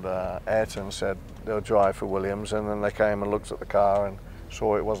and Ayrton said they'll drive for Williams, and then they came and looked at the car and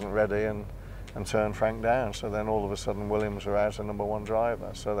saw it wasn't ready and turned Frank down. So then all of a sudden Williams were out a number 1 driver.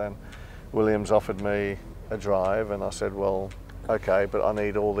 So then Williams offered me a drive, and I said, well, okay, but I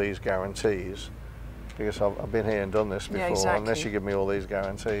need all these guarantees, because I've been here and done this before, unless you give me all these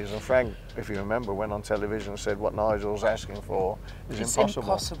guarantees. And Frank, if you remember, went on television and said what Nigel's asking for is impossible.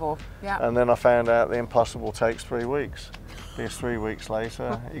 Impossible, yeah. And then I found out the impossible takes 3 weeks. Because 3 weeks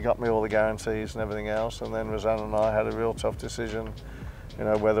later, he got me all the guarantees and everything else, and then Rosanna and I had a real tough decision, you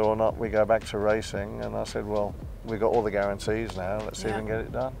know, whether or not we go back to racing. And I said, well, we got all the guarantees now, let's see if we can get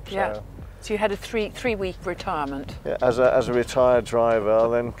it done. Yeah. So you had a three-week retirement. Yeah, as a retired driver, I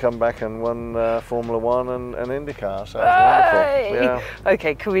then come back and won Formula One and IndyCar, so it was wonderful. Yeah.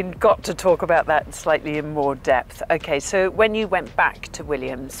 Okay, we've got to talk about that slightly in more depth. Okay, so when you went back to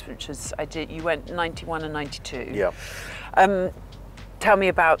Williams, which was, you went 91 and 92. Yeah. Tell me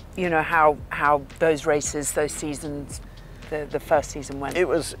about, you know, how those races, those seasons, the first season went. It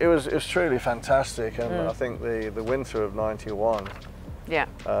was truly fantastic, and I think the winter of 91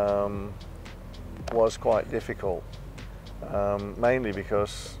 was quite difficult, mainly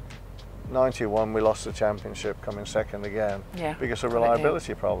because 91 we lost the championship, coming second again, because of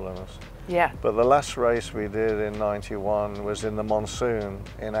reliability problems. Yeah. But the last race we did in '91 was in the monsoon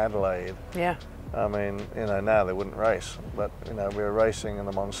in Adelaide. Yeah. I mean, you know, now they wouldn't race, but you know, we were racing in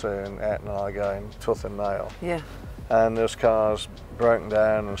the monsoon, Ed and I going tooth and nail. Yeah. And there's cars broken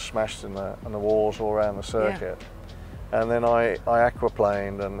down and smashed in the walls all around the circuit. Yeah. And then I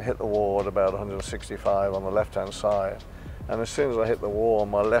aquaplaned and hit the wall at about 165 on the left-hand side. And as soon as I hit the wall,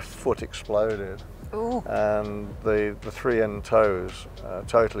 my left foot exploded. Ooh. And the three end toes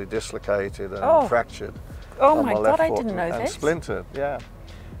totally dislocated and fractured. Oh my God, I didn't know and this. Splintered, yeah.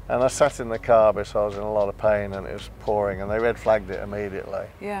 And I sat in the car because I was in a lot of pain and it was pouring, and they red flagged it immediately.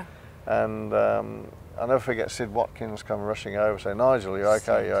 Yeah. And I'll never forget Sid Watkins come rushing over and say, "Nigel, you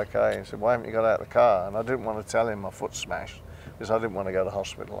okay, you okay?" He said, "Why haven't you got out of the car?" And I didn't want to tell him my foot smashed because I didn't want to go to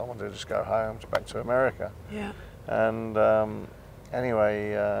hospital. I wanted to just go home, back to America. Yeah. And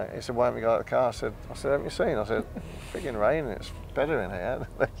anyway, he said, "Why haven't you got out of the car?" I said, "Haven't you seen?" I said, "Freaking raining, it's better in here."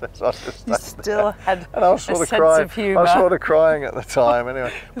 So I just you still had and I was sort a of sense crying. of humour. I was sort of crying at the time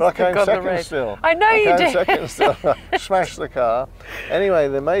anyway. But I came second still. I know you did. I came second still. Smashed the car. Anyway,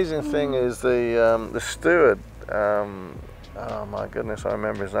 the amazing thing is the steward, oh my goodness, I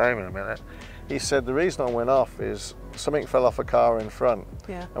remember his name in a minute. He said the reason I went off is something fell off a car in front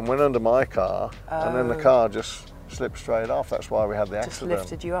and went under my car, and then the car just slipped straight off. That's why we had the accident.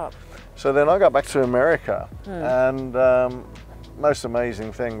 Just lifted you up. So then I got back to America, and most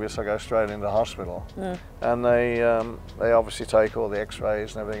amazing thing, because I go straight into hospital, and they obviously take all the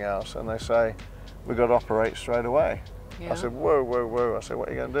X-rays and everything else, and they say we've got to operate straight away. I said, whoa, whoa, whoa. I said, "What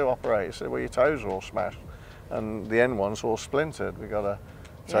are you going to do, operate?" He said, "Well, your toes are all smashed and the end one's all splintered. We've got to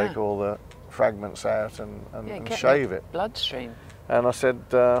take all the fragments out and shave it." Bloodstream. And I said,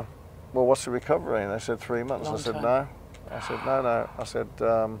 "Well, what's the recovery?" And they said 3 months. I said, "No." I said, "No." I said,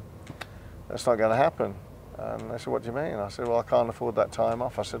 "That's not going to happen." And they said, "What do you mean?" I said, "Well, I can't afford that time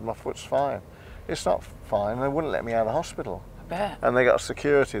off." I said, "My foot's fine." "It's not fine." They wouldn't let me out of hospital. I bet. And they got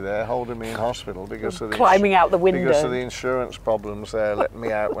security there holding me in hospital because of the climbing out the window. Because of the insurance problems there, letting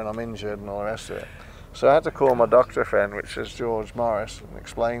me out when I'm injured and all the rest of it. So I had to call my doctor friend, which is George Morris, and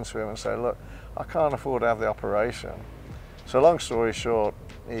explain to him and say, "Look, I can't afford to have the operation." So long story short,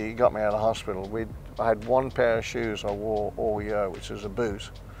 he got me out of hospital. I had one pair of shoes I wore all year, which was a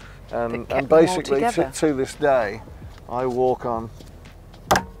boot. And basically, to this day, I walk on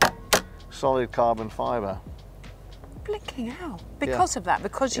solid carbon fibre. Blinking out. Because of that,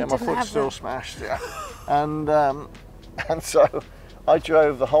 because you didn't have my foot's still smashed, and so I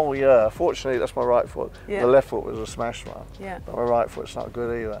drove the whole year. Fortunately, that's my right foot. The left foot was a smashed one. But my right foot's not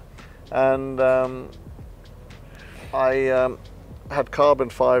good either. And I had carbon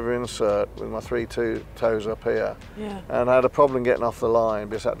fibre insert with my toes up here. And I had a problem getting off the line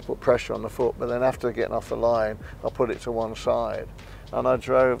because I had to put pressure on the foot. But then after getting off the line, I put it to one side. And I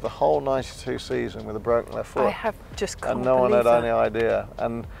drove the whole '92 season with a broken left foot. I have just can't and no one had believe any idea.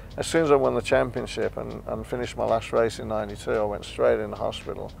 And as soon as I won the championship and finished my last race in '92, I went straight into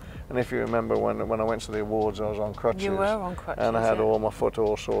hospital. And if you remember when I went to the awards, I was on crutches. You were on crutches, and I had all my foot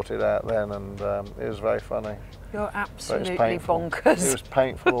all sorted out then, and it was very funny. You're absolutely It bonkers. was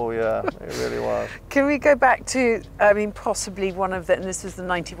painful, yeah, it really was. Can we go back to, I mean, possibly one of the, and this was the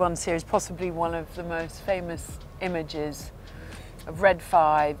 '91 series, possibly one of the most famous images of Red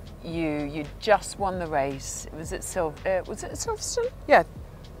 5, you just won the race. Was it Silverstone? Yeah,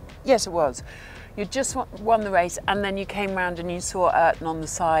 yes it was. You just won the race, and then you came round and you saw Ayrton on the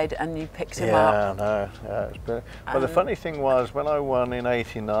side and you picked him up. Yeah, it was brilliant. But the funny thing was, when I won in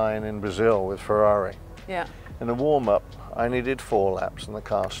 '89 in Brazil with Ferrari, in the warm-up, I only did 4 laps and the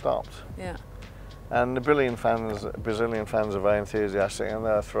car stopped. And the Brazilian fans are very enthusiastic, and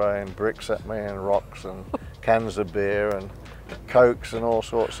they're throwing bricks at me and rocks and cans of beer and Cokes and all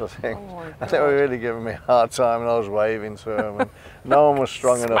sorts of things. And they were really giving me a hard time, and I was waving to them, and no one was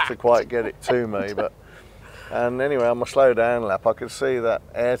strong enough to quite get it to me. And anyway, on my slow down lap, I could see that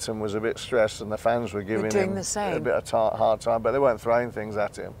Ayrton was a bit stressed, and the fans were giving him a bit of hard time, but they weren't throwing things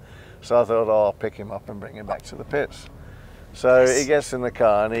at him. So I thought, I'll pick him up and bring him back to the pits. So he gets in the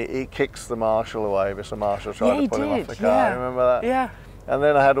car and he kicks the marshal away because the marshal tried to pull him off the car. Remember that? Yeah. And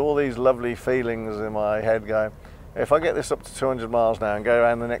then I had all these lovely feelings in my head going, if I get this up to 200 miles now and go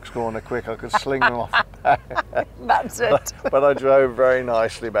around the next corner quick, I could sling them off. That's it. But I drove very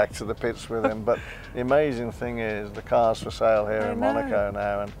nicely back to the pits with him. But the amazing thing is the car's for sale here in Monaco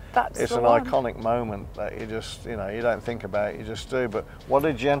now, and it's an iconic moment that you just, you don't think about it, you just do. But what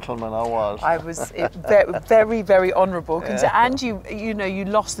a gentleman I was. I was very, very honourable. And you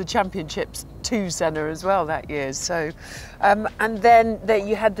lost the championships to Senna as well that year. So, and then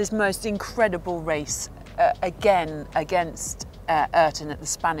you had this most incredible race again against Ayrton at the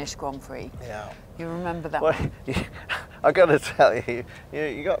Spanish Grand Prix. Yeah. You remember that Well, one? I got to tell you,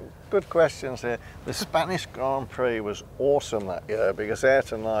 you got good questions here. The Spanish Grand Prix was awesome that year because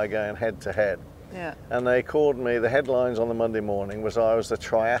Ayrton and I are going head to head. Yeah. And they called me, the headlines on the Monday morning was I was the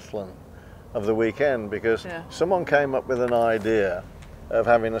triathlon of the weekend because someone came up with an idea of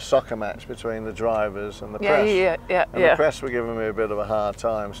having a soccer match between the drivers and the press. And the press were giving me a bit of a hard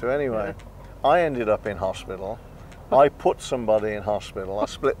time. So anyway, I ended up in hospital. I put somebody in hospital. I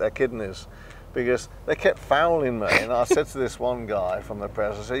split their kidneys because they kept fouling me. And I said to this one guy from the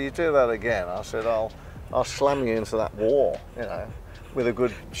press, I said, you do that again, I said, I'll slam you into that wall, you know, with a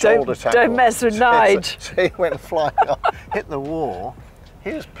good shoulder tackle. Don't mess with Nigel. So he went flying off, hit the wall.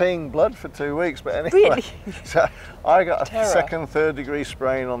 He was peeing blood for 2 weeks, but anyway. Really? So I got a second, third degree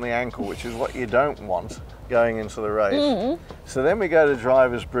sprain on the ankle, which is what you don't want going into the race. So then we go to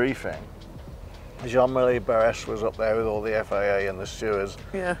driver's briefing. Jean-Marie Barres was up there with all the FAA and the stewards.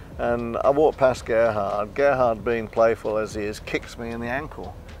 Yeah. And I walked past Gerhard. Gerhard, being playful as he is, kicks me in the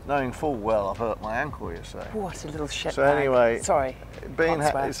ankle, knowing full well I've hurt my ankle, you say. What a little shit So bag. Anyway, sorry,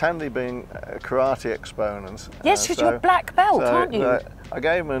 it's handy being a karate exponent. Yes, because you're a black belt, aren't you? I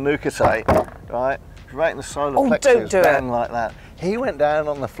gave him a nukate, right, right in the solar plexus, bang like that. He went down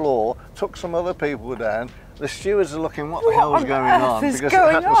on the floor, took some other people down. The stewards are looking, what the hell's going on? Because it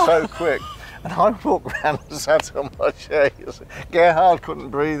happened so quick. And I walked around and sat on my chair. Gerhard couldn't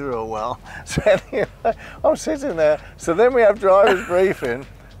breathe real well. So anyway, I'm sitting there. So then we have driver's briefing.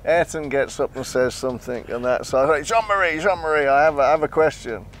 Ayrton gets up and says something and that. So I was like, Jean-Marie, I have a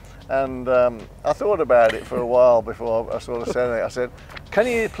question. And I thought about it for a while before I sort of said it. I said, can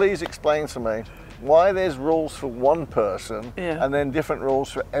you please explain to me why there's rules for one person and then different rules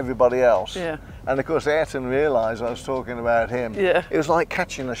for everybody else? Yeah. And of course, Ayrton realised I was talking about him. Yeah. It was like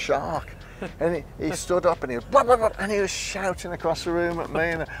catching a shark. And he stood up and he was blah, blah, blah, and he was shouting across the room at me,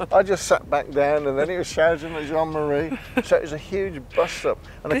 and I just sat back down, and then he was shouting at Jean-Marie. So it was a huge bust up,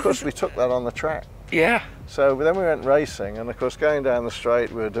 and of course we took that on the track. Yeah. So then we went racing, and of course going down the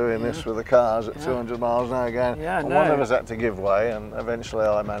straight we were doing this with the cars at 200 miles an hour going, and one of us had to give way, and eventually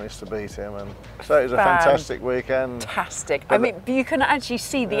I managed to beat him, and so it was a fantastic weekend. Fantastic. I mean, you can actually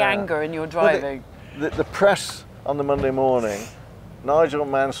see the anger in your driving. Well, the press on the Monday morning, Nigel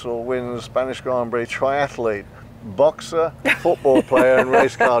Mansell wins Spanish Grand Prix triathlete, boxer, football player and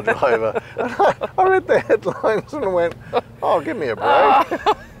race car driver. And I read the headlines and went, oh, give me a break.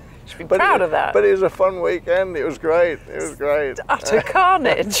 Should be proud of that. But it was a fun weekend, it was great, it was great. Utter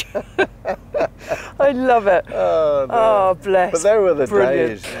carnage. I love it. Oh, no. Oh, bless. But they were the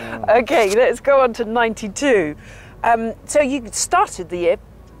days. Okay, let's go on to 92. So you started the year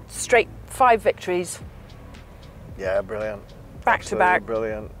straight 5 victories. Yeah, brilliant. Back to back.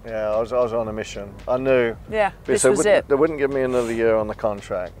 Brilliant. Yeah, I was on a mission. I knew. Yeah, this was it. They wouldn't give me another year on the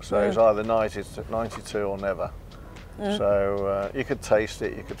contract, so it was either 92 or never. So you could taste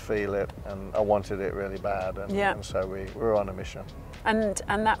it, you could feel it, and I wanted it really bad, and so we were on a mission. And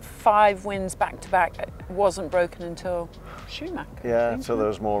that 5 wins back to back wasn't broken until Schumacher. Yeah, until there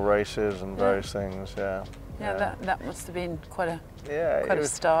was more races and various things. Yeah, that must have been quite a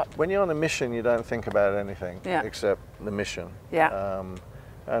start. When you're on a mission, you don't think about anything except the mission. Yeah.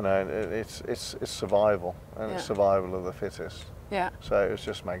 I know it's survival, and it's survival of the fittest. Yeah. So it was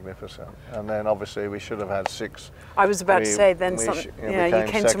just magnificent. And then obviously we should have had 6. I was about to say then something. You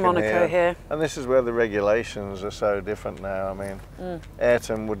came to Monaco here. And this is where the regulations are so different now. I mean,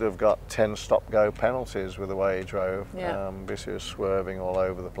 Ayrton would have got 10 stop-go penalties with the way he drove because he was swerving all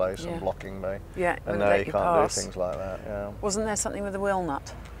over the place and blocking me. Yeah. And now you can't do things like that. Yeah. Wasn't there something with the wheel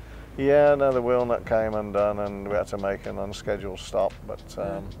nut? Yeah, no, the wheel nut came undone and we had to make an unscheduled stop. But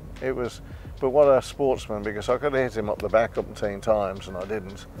it was. But what a sportsman, because I could have hit him up the back up 10 times and I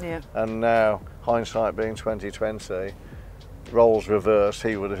didn't. Yeah. And now, hindsight being 2020, roles reversed,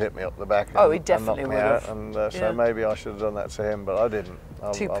 he would have hit me up the back he definitely would have. And so maybe I should have done that to him, but I didn't.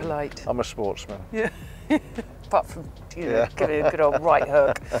 Too polite. I'm a sportsman. Yeah. Apart from giving a good old right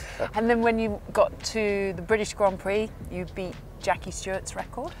hook. And then when you got to the British Grand Prix, you beat Jackie Stewart's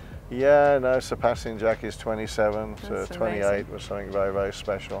record? Yeah, no, surpassing Jackie's 27 to 28 was something very, very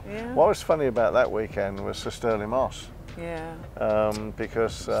special. Yeah. What was funny about that weekend was Sir Stirling Moss. Yeah.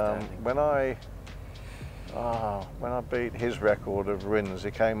 Because when I beat his record of wins,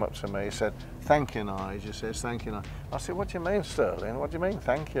 he came up to me, he said, "Thank you, Nigel." He says, "Thank you, Nigel." I said, "What do you mean, Stirling? What do you mean,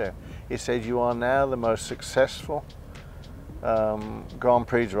 thank you?" He said, "You are now the most successful Grand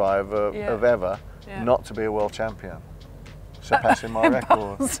Prix driver of ever not to be a world champion. Surpassing my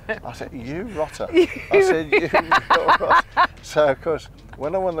record." I said, "You rotter." I said, "You rotter." So of course,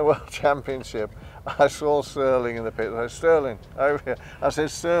 when I won the World Championship, I saw Sterling in the pit. I said, Sterling, over here. I said,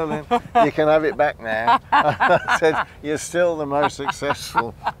 Sterling, you can have it back now. I said, you're still the most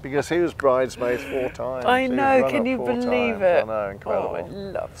successful, because he was bridesmaid 4 times. I know, can you believe it? I know, incredible. Oh, I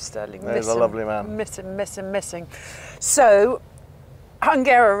love Sterling. He's a lovely man. Missing. So,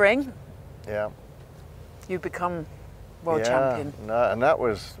 Hungaroring, yeah, you become world champion. No, and that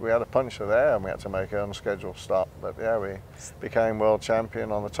was, we had a puncture there and we had to make an unscheduled stop. But yeah, we became world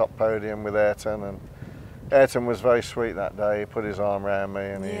champion on the top podium with Ayrton, and Ayrton was very sweet that day. He put his arm around me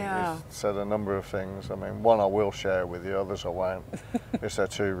and he said a number of things. I mean, one I will share with you, others I won't, because they're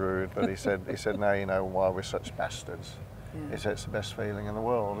too rude. But he said, now you know why we're such bastards. Yeah. He said it's the best feeling in the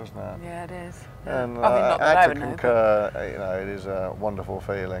world, isn't it? Yeah, it is. And I had to concur. You know, it is a wonderful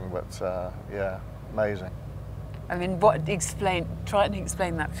feeling, but yeah, amazing. I mean, try and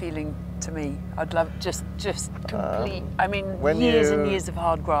explain that feeling to me. I'd love just complete. I mean, years and years of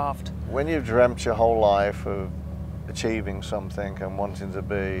hard graft. When you've dreamt your whole life of achieving something and wanting to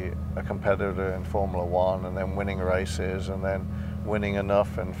be a competitor in Formula One, and then winning races, and then winning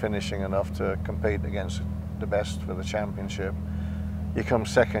enough and finishing enough to compete against the best for the championship, you come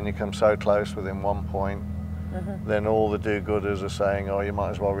second, you come so close within 1 point. Then all the do-gooders are saying, oh, you might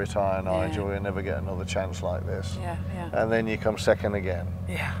as well retire, Nigel, you'll never get another chance like this. And then you come second again.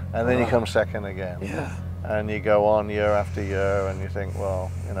 And then you come second again. And you go on year after year and you think,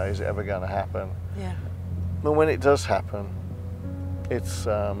 well, you know, is it ever going to happen? But when it does happen, it's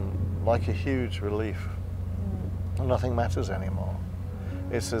like a huge relief. Nothing matters anymore.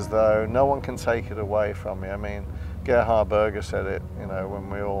 It's as though no one can take it away from you. I mean, Gerhard Berger said it, you know, when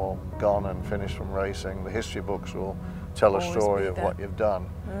we're all gone and finished from racing, the history books will tell a story of what you've done,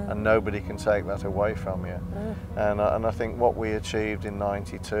 and nobody can take that away from you. And I think what we achieved in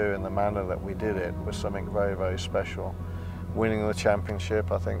 '92 and the manner that we did it was something very, very special. Winning the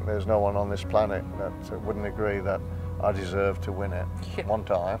championship, I think there's no one on this planet that wouldn't agree that I deserved to win it one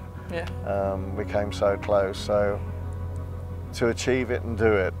time. We came so close, so to achieve it and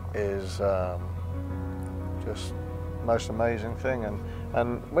do it is just most amazing thing.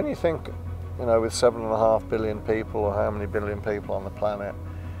 And when you think, you know, with 7.5 billion people, or how many billion people on the planet,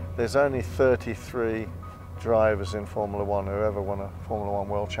 there's only 33 drivers in Formula One who ever won a Formula One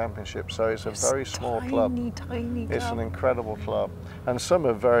World Championship. So it's a very small club. Tiny it's an incredible club. And some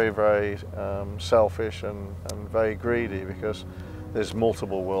are very, very selfish and very greedy, because there's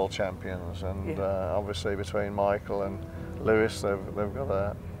multiple world champions. And obviously between Michael and Lewis, they've got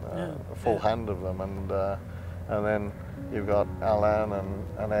a full hand of them. And then you've got Alain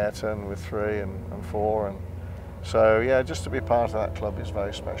and Ayrton with 3 and 4, and so yeah, just to be part of that club is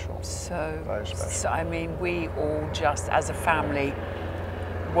very special. Very special. So I mean, we all just as a family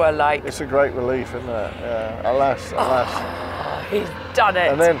were like, it's a great relief, isn't it? Yeah. Alas. Oh, he's done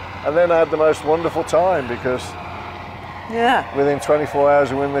it. And then I had the most wonderful time, because within 24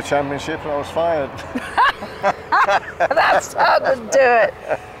 hours of winning the championship, I was fired. That's how to do it.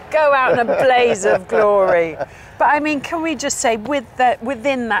 Go out in a blaze of glory. But I mean, can we just say,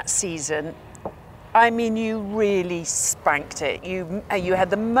 within that season, I mean, you really spanked it. You had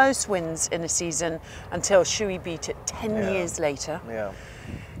the most wins in a season until Shuey beat it 10 years later.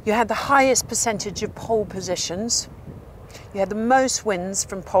 You had the highest percentage of pole positions. You had the most wins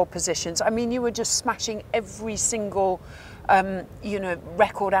from pole positions. I mean, you were just smashing every single, you know,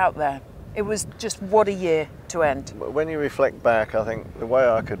 record out there. It was just, what a year to end. When you reflect back, I think the way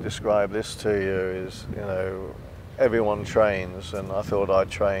I could describe this to you is, you know, everyone trains, and I thought I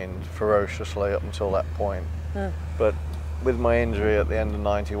trained ferociously up until that point. But with my injury at the end of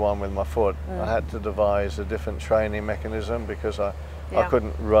 '91 with my foot, I had to devise a different training mechanism, because I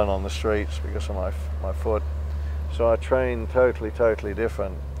couldn't run on the streets because of my foot. So I trained totally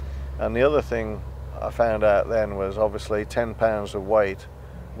different. And the other thing I found out then was, obviously 10 pounds of weight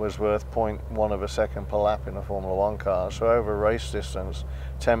was worth 0.1 of a second per lap in a Formula One car. So over race distance,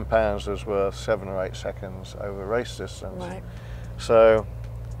 10 pounds was worth 7 or 8 seconds over race distance. So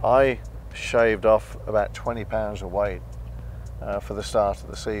I shaved off about 20 pounds of weight for the start of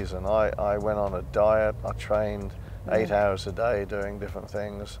the season. I went on a diet, I trained 8 hours a day doing different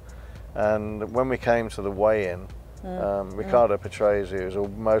things. And when we came to the weigh-in, Riccardo Patrese was a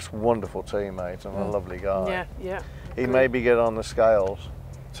most wonderful teammate and a lovely guy. He made me get on the scales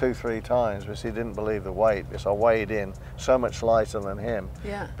 2-3 times because he didn't believe the weight, because I weighed in so much lighter than him.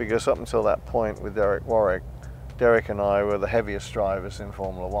 Because up until that point with Derek Warwick, Derek and I were the heaviest drivers in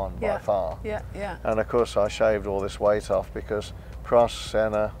Formula One by far. And of course I shaved all this weight off because Prost,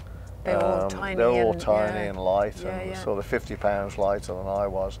 Senna, they're all tiny and light, and sort of 50 pounds lighter than I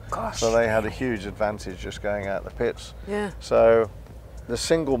was. So they had a huge advantage just going out the pits. So the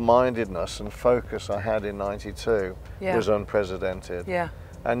single-mindedness and focus I had in '92 Yeah. was unprecedented. Yeah.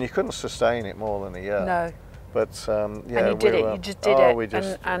 And you couldn't sustain it more than a year. No. But yeah, And you did it. You just did oh, it.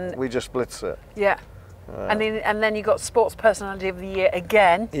 we just blitzed it. Yeah. And then you got Sports Personality of the Year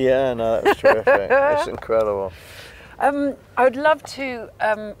again. Yeah, no, that was terrific. It's incredible. I would love to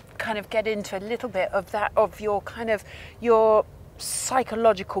kind of get into a little bit of that, of your kind of your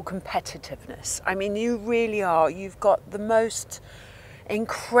psychological competitiveness. I mean, you really are. You've got the most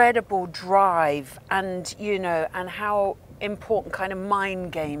incredible drive, and you know, and how important kind of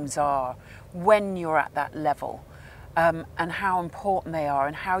mind games are when you're at that level, and how important they are,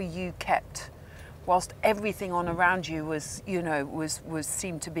 and how you kept, whilst everything on around you was, you know, was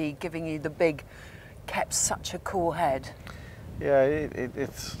seemed to be giving you the big, kept such a cool head. Yeah,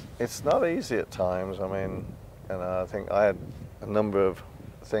 it's not easy at times. I mean, you know, I think I had a number of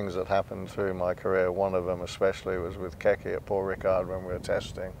things that happened through my career. One of them especially was with Keke at Port Ricard when we were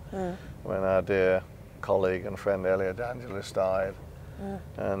testing, when our dear colleague and friend Elio D'Angelis died.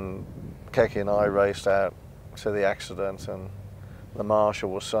 And Keke and I raced out to the accident, and the marshal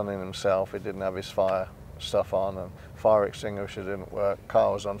was sunning himself. He didn't have his fire stuff on, and fire extinguisher didn't work.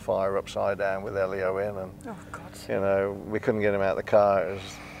 Car was on fire upside down with Elio in, and Oh God. you know, we couldn't get him out of the car. It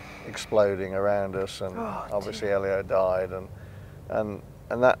was exploding around us, and obviously dear. Elio died. And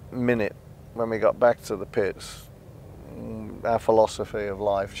that minute when we got back to the pits, our philosophy of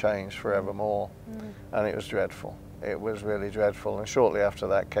life changed forevermore, and it was dreadful. It was really dreadful. And shortly after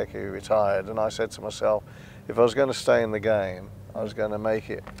that, Keke retired, and I said to myself, if I was going to stay in the game, I was going to make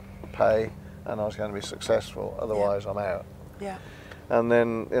it pay, and I was going to be successful. Otherwise, I'm out. Yeah. And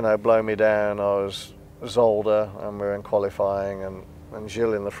then, you know, blow me down. I was older, and we were in qualifying, and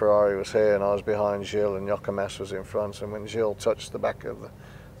Gilles in the Ferrari was here, and I was behind Gilles, and Jochemas was in front. And when Gilles touched the back of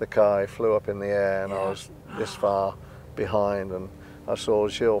the car, he flew up in the air, and I was this far behind, and I saw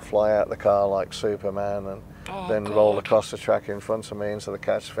Gilles fly out the car like Superman, and then roll across the track in front of me into the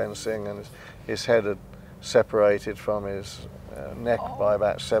catch fencing, and his head had separated from his neck by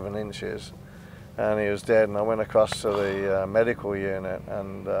about 7 inches, and he was dead. And I went across to the medical unit,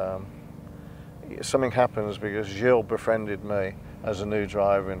 and something happens because Gilles befriended me as a new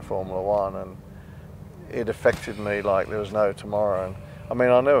driver in Formula One, and it affected me like there was no tomorrow. And I mean,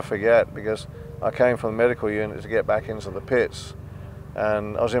 I'll never forget, because I came from the medical unit to get back into the pits,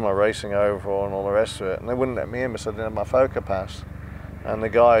 and I was in my racing overall and all the rest of it, and they wouldn't let me in because I didn't have my FOCA pass. And the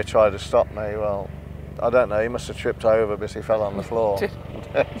guy tried to stop me. Well, I don't know, he must have tripped over because he fell on the floor.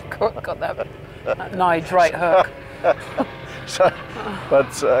 got that Nige right hook.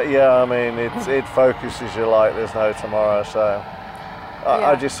 Yeah, I mean, it focuses you like there's no tomorrow. So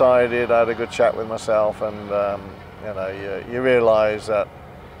I decided, I had a good chat with myself, and you know, you realise that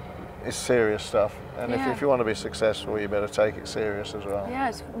it's serious stuff, and if you want to be successful, you better take it serious as well.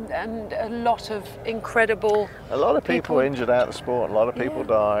 Yes, and a lot of incredible. A lot of people injured out of the sport. A lot of people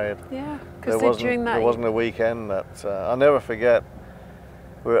died. Yeah, because during that there wasn't a weekend that I'll never forget.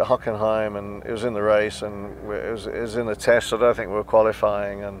 We were at Hockenheim, and it was in the race, and it was in the test. I don't think we were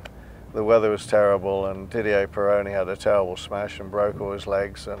qualifying, and the weather was terrible, and Didier Pironi had a terrible smash and broke all his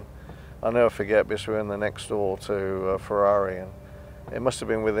legs. And I'll never forget, because we were in the next door to Ferrari, and it must have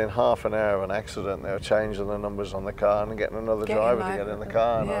been within half an hour of an accident. They were changing the numbers on the car and getting another driver to get in the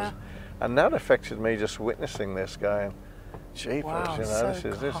car. And that affected me, just witnessing this, going, jeepers, you know,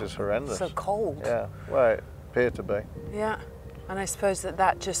 this is horrendous. So cold. Yeah, well, it appeared to be. Yeah, and I suppose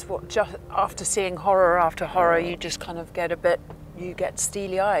that just after seeing horror after horror, you just kind of get you get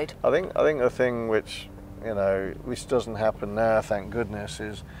steely-eyed. I think the thing which, you know, which doesn't happen now, thank goodness,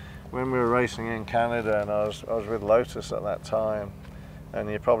 is when we were racing in Canada, and I was with Lotus at that time. And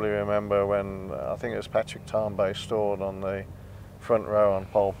you probably remember when, I think it was Patrick Tambay stored on the front row on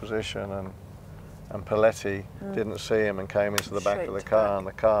pole position, and Paletti didn't see him and came into the back of the car, and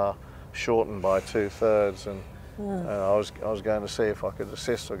the car shortened by 2/3, and I was going to see if I could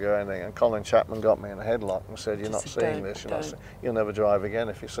assist or go anything, and Colin Chapman got me in a headlock and said, "You're not seeing this, you'll never drive again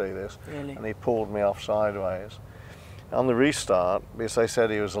if you see this." Really? And he pulled me off sideways. On the restart, because they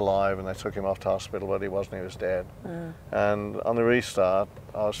said he was alive and they took him off to hospital, but he wasn't, he was dead. And on the restart,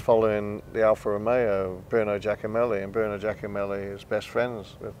 I was following the Alfa Romeo, Bruno Giacomelli, and Bruno Giacomelli is best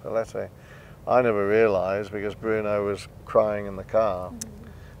friends with Paletti. I never realised, because Bruno was crying in the car.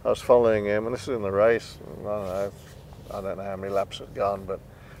 I was following him, and this is in the race. I don't know how many laps had gone, but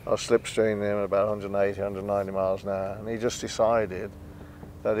I was slipstreaming him at about 180, 190 miles an hour, and he just decided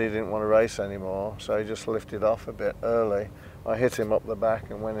that he didn't want to race anymore, so he just lifted off a bit early. I hit him up the back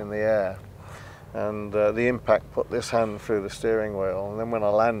and went in the air. and the impact put this hand through the steering wheel, and then when I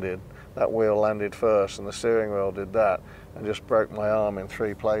landed, that wheel landed first and the steering wheel did that and just broke my arm in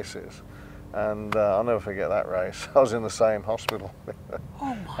 3 places. And I'll never forget that race. I was in the same hospital.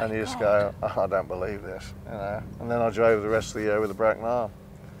 Oh my And you just God. go, oh, I don't believe this, you know. And then I drove the rest of the year with a broken arm.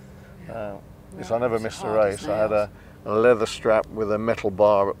 Because I never missed a race. I had a leather strap with a metal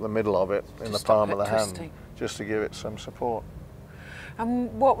bar up the middle of it in the palm of the hand, just to give it some support.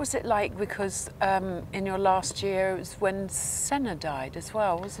 And what was it like? Because in your last year, it was when Senna died as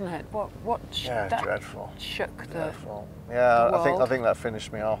well, wasn't it? That dreadful. Shook the Dreadful. Yeah, the I world. think that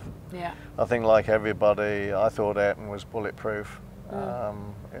finished me off. Yeah. I think, like everybody, I thought Ayrton was bulletproof.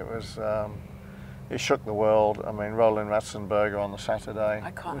 It shook the world. I mean, Roland Ratzenberger on the Saturday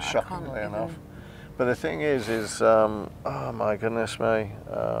was shockingly enough. But the thing is oh my goodness me,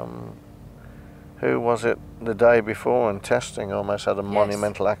 who was it the day before in testing almost had a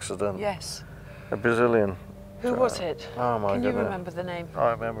monumental accident? Yes. A Brazilian. Who was it? Oh my goodness. Can you remember the name?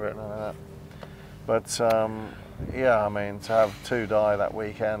 I remember it, none of that. But yeah, I mean, to have 2 die that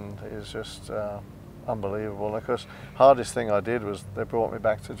weekend is just unbelievable. Of course, hardest thing I did was they brought me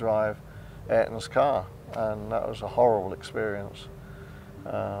back to drive Ayrton's car, and that was a horrible experience.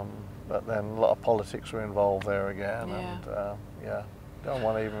 But then a lot of politics were involved there again, and yeah, don't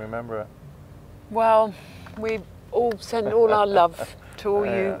want to even remember it. Well, we all send all our love to all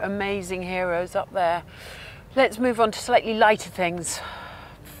you amazing heroes up there. Let's move on to slightly lighter things.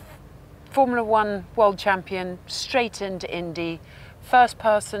 Formula 1 world champion, straight into Indy. First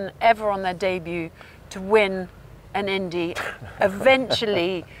person ever on their debut to win an Indy,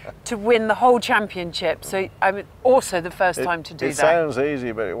 eventually to win the whole championship. So I mean, also the first time to do that. It sounds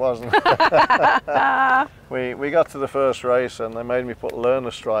easy, but it wasn't. we got to the first race and they made me put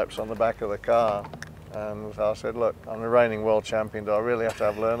learner stripes on the back of the car. And I said, look, I'm the reigning world champion, do I really have to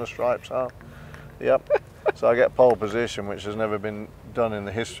have learner stripes on? Yep. So I get pole position, which has never been done in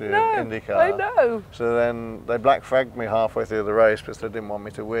the history of IndyCar. I know. So then they black flagged me halfway through the race because they didn't want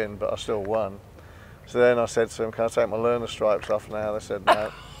me to win, but I still won. So then I said to them, can I take my learner stripes off now? They said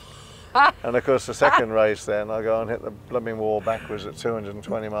no. And of course the second race then, I go and hit the blooming wall backwards at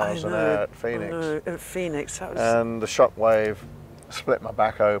 220 miles an hour at Phoenix. I know, at Phoenix, that was... And the shock wave split my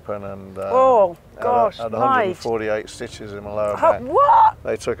back open and oh gosh, I had 148 stitches in my lower back. What?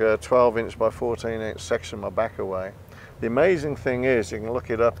 They took a 12-inch by 14-inch section of my back away. The amazing thing is, you can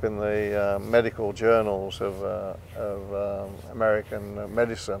look it up in the medical journals of American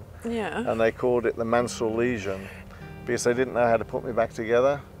medicine, and they called it the Mansell lesion because they didn't know how to put me back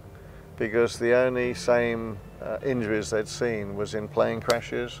together, because the only same injuries they'd seen was in plane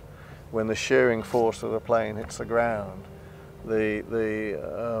crashes when the shearing force of the plane hits the ground.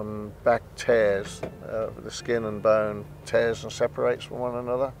 The back tears, the skin and bone tears and separates from one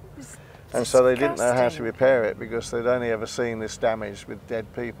another. And so they didn't know how to repair it because they'd only ever seen this damage with dead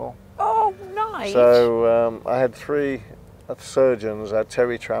people. Oh, nice. So I had 3 surgeons. I had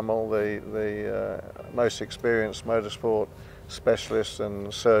Terry Trammell, the most experienced motorsport specialist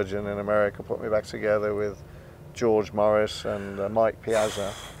and surgeon in America, put me back together with George Morris and Mike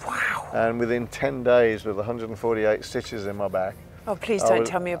Piazza. Wow. And within 10 days, with 148 stitches in my back. Oh, please don't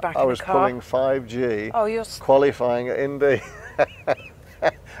tell me you're back in the car. I was pulling 5G, you're qualifying at Indy.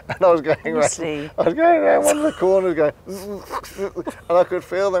 And I was going around one of the corners going, and I could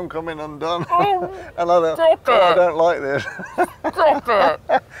feel them coming undone. Oh, and I thought, I don't like this. Stop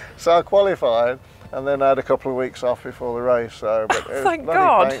it. So I qualified, and then I had a couple of weeks off before the race. So, but it was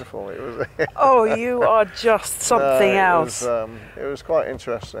bloody painful. It was. Oh, you are just something else. It was quite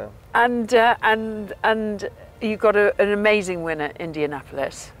interesting. And you got an amazing win at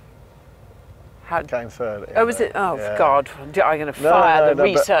Indianapolis. Came third. Oh, was it? Oh, yeah. God, I'm going to fire the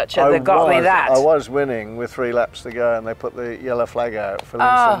researcher that got me that. I was winning with 3 laps to go, and they put the yellow flag out for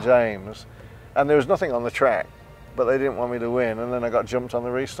St James, and there was nothing on the track, but they didn't want me to win, and then I got jumped on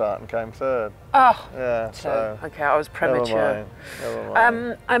the restart and came third. Oh, yeah. So okay, I was premature. Never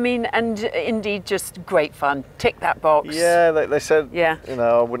mind. I mean, and indeed, just great fun. Tick that box. Yeah, they said, you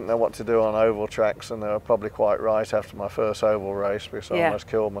know, I wouldn't know what to do on oval tracks, and they were probably quite right after my first oval race because I almost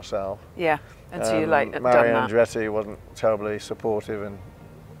killed myself. Yeah. And so you like done Marion that. Andretti wasn't terribly supportive and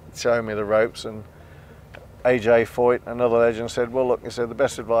showing me the ropes, and AJ Foyt, another legend, said, well look, he said, the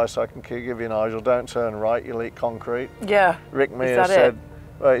best advice I can give you, Nigel, don't turn right, you'll eat concrete. Yeah. Rick Mears said,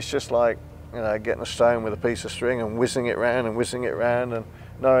 well, it's just like, you know, getting a stone with a piece of string and whizzing it round and whizzing it round, and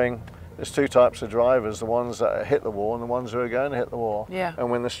knowing there's 2 types of drivers, the ones that hit the wall and the ones who are going to hit the wall. Yeah.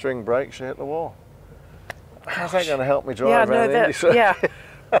 And when the string breaks, you hit the wall. How's that going to help me drive around the Indy circuit? Yeah.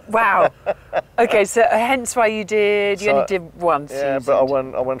 Wow. Okay, so hence why you only did once. Yeah, but I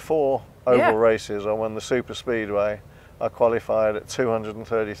won 4 oval races. I won the super speedway. I qualified at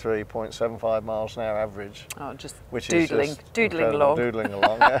 233.75 miles an hour average. Oh, just which doodling, is just doodling along. Doodling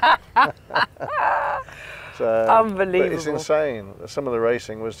along, yeah. So, unbelievable. But it's insane. Some of the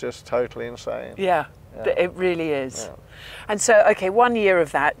racing was just totally insane. Yeah, it really is. Yeah. And so, okay, 1 year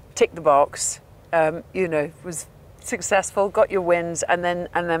of that, tick the box, you know, was successful, got your wins, and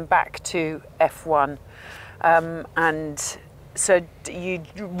then back to F1. And so you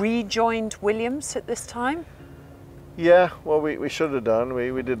rejoined Williams at this time? Yeah, well, we should have done.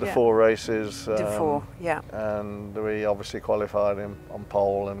 We did the 4 races. Did 4, yeah. And we obviously qualified him on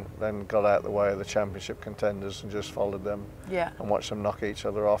pole and then got out the way of the championship contenders and just followed them. Yeah. And watched them knock each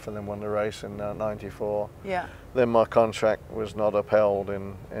other off and then won the race in '94. Yeah. Then my contract was not upheld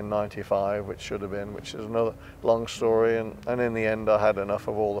in '95, which should have been, which is another long story. And in the end, I had enough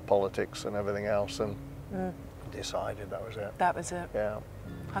of all the politics and everything else and decided that was it. That was it. Yeah.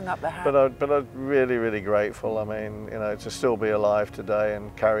 Hung up the hat. But I'm really, really grateful. I mean, you know, to still be alive today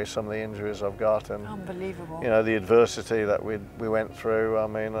and carry some of the injuries I've got, and unbelievable. You know, the adversity that we went through. I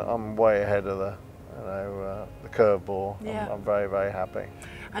mean, I'm way ahead of the, you know, the curveball. Yeah. I'm very, very happy.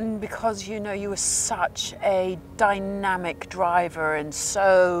 And because, you know, you were such a dynamic driver and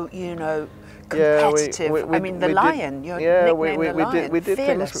so, you know, competitive. Yeah, I mean, the Lion. Your nickname, the Lion. We did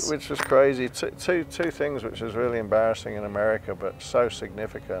Fearless. things which was crazy. Two things which was really embarrassing in America, but so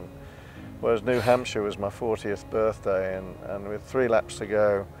significant. Was New Hampshire was my 40th birthday, and with 3 laps to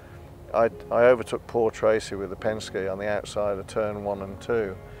go, I overtook Paul Tracy with the Penske on the outside of turn 1 and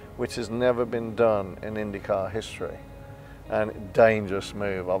 2, which has never been done in IndyCar history. And dangerous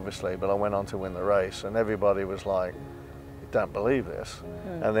move, obviously, but I went on to win the race, and everybody was like, don't believe this.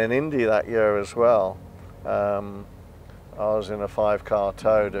 And then Indy that year as well, I was in a 5-car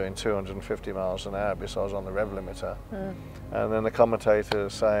tow doing 250 miles an hour because I was on the rev limiter. And then the commentator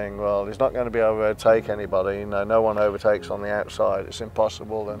is saying, well, he's not going to be able to overtake anybody, you know, no one overtakes on the outside, it's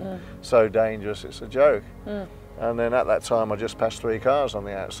impossible and so dangerous, it's a joke. And then at that time I just passed 3 cars on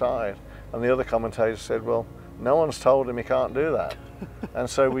the outside, and the other commentator said, well, no one's told him he can't do that. And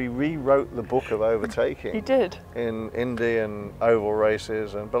so we rewrote the book of overtaking. You did? In Indy and oval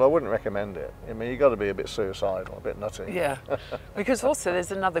races, but I wouldn't recommend it. I mean, you've got to be a bit suicidal, a bit nutty. Yeah, because also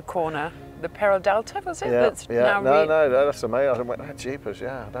there's another corner, the Perro Delta, was it? Yeah, That's now no, that's amazing. I went, oh, jeepers,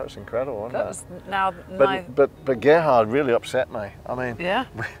 yeah, that was incredible, wasn't that was now. But Gerhard really upset me. I mean, yeah.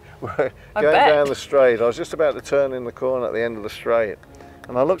 we were going down the straight. I was just about to turn in the corner at the end of the straight,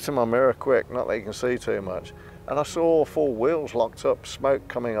 and I looked in my mirror quick, not that you can see too much. And I saw all 4 wheels locked up, smoke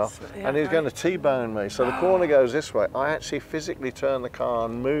coming off, and he was going to T-bone me. So the corner goes this way. I actually physically turned the car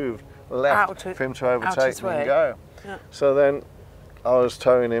and moved left for him to overtake me and go. Yeah. So then I was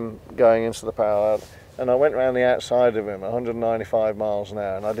towing him going into the parallel, and I went around the outside of him, 195 miles an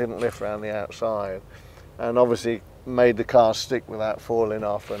hour, and I didn't lift around the outside. And obviously made the car stick without falling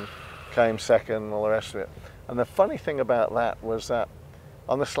off and came second and all the rest of it. And the funny thing about that was that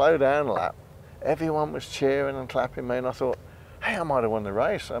on the slow down lap, everyone was cheering and clapping me, and I thought, hey, I might have won the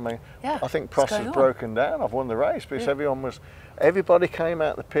race. I mean, I think Prost has broken down. I've won the race because everybody came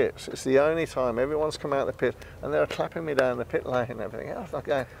out the pits. It's the only time everyone's come out the pit, and they were clapping me down the pit lane and everything else. I'm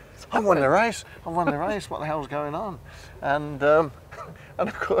going, I won the race. I won the race. What the hell's going on? And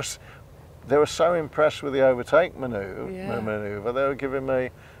of course, they were so impressed with the overtake maneuver. They were giving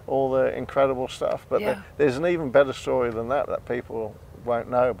me all the incredible stuff. But there's an even better story than that people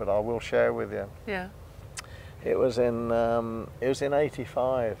won't know, but I will share with you. Yeah. It was in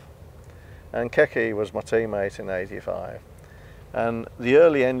 '85, and Keke was my teammate in '85. And the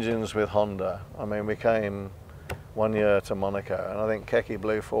early engines with Honda, I mean, we came 1 year to Monaco, and I think Keke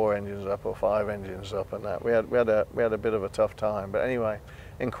blew 4 engines up or 5 engines up, and that we had a bit of a tough time. But anyway,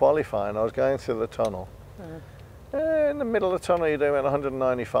 in qualifying, I was going through the tunnel. In the middle of the tunnel, you're doing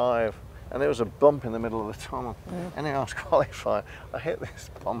 195. And there was a bump in the middle of the tunnel. Anyway, I was qualifying. I hit this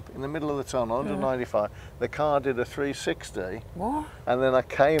bump in the middle of the tunnel, 195. The car did a 360. What? And then I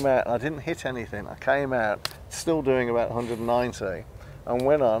came out, and I didn't hit anything. I came out, still doing about 190, and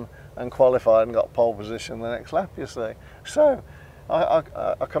went on and qualified and got pole position the next lap, you see. So I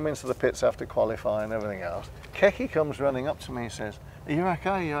come into the pits after qualifying and everything else. Keke comes running up to me and says, are you okay?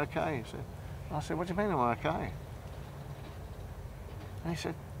 Are you okay? He said, I said, what do you mean, am I okay? And he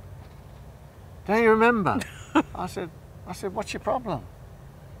said, don't you remember? I said, what's your problem?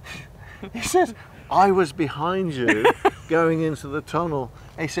 He said, I was behind you going into the tunnel.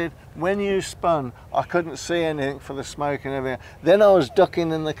 He said, when you spun, I couldn't see anything for the smoke and everything. Then I was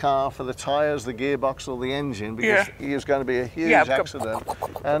ducking in the car for the tyres, the gearbox or the engine because it was going to be a huge accident.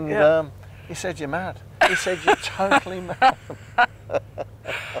 And he said, you're mad. He said, you're totally mad.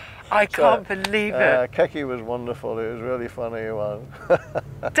 I can't believe it. Keki was wonderful. It was really funny. It was.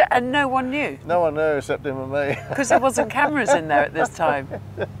 And no one knew? No one knew except him and me. Because there wasn't cameras in there at this time.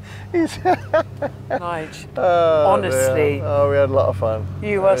 Nige, honestly. Dear. Oh, we had a lot of fun.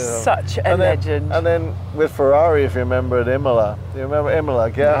 You are such a legend. And then with Ferrari, if you remember at Imola, you remember Imola,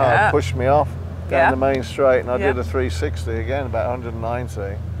 Gerhard pushed me off down the main straight, and I did a 360 again, about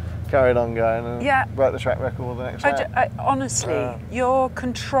 190. Carried on going and broke the track record the next lap. Honestly, your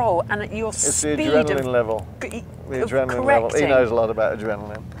control and your speed. It's the adrenaline level. The adrenaline level. He knows a lot about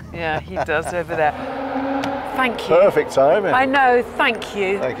adrenaline. Yeah, he does over there. Thank you. Perfect timing. I know, thank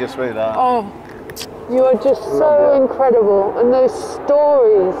you. Thank you, sweetheart. Oh, you are just so incredible. And those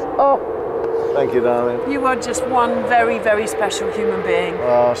stories, Thank you, darling. You are just one very, very special human being.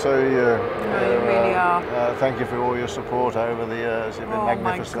 Oh, so are you. No, you really are. Thank you for all your support over the years. You've been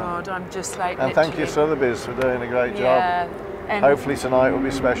magnificent. Oh my God, I'm just like And thank you, Sotheby's, for doing a great job. And hopefully tonight will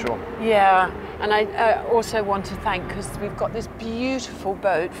be special. Yeah, and I also want to thank, because we've got this beautiful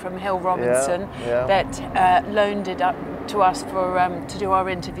boat from Hill Robinson that loaned it up to us for to do our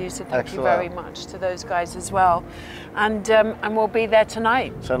interview. So thank you very much to those guys as well. And we'll be there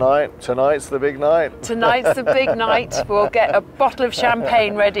tonight. Tonight's the big night. Tonight's the big night. We'll get a bottle of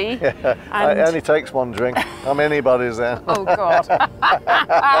champagne ready. And it only takes one drink. I'm anybody's then. Oh God.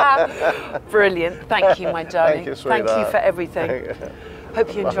 Brilliant. Thank you, my darling. Thank you, sweetheart. Thank you for everything.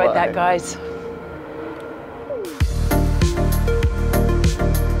 Hope you enjoyed that, guys.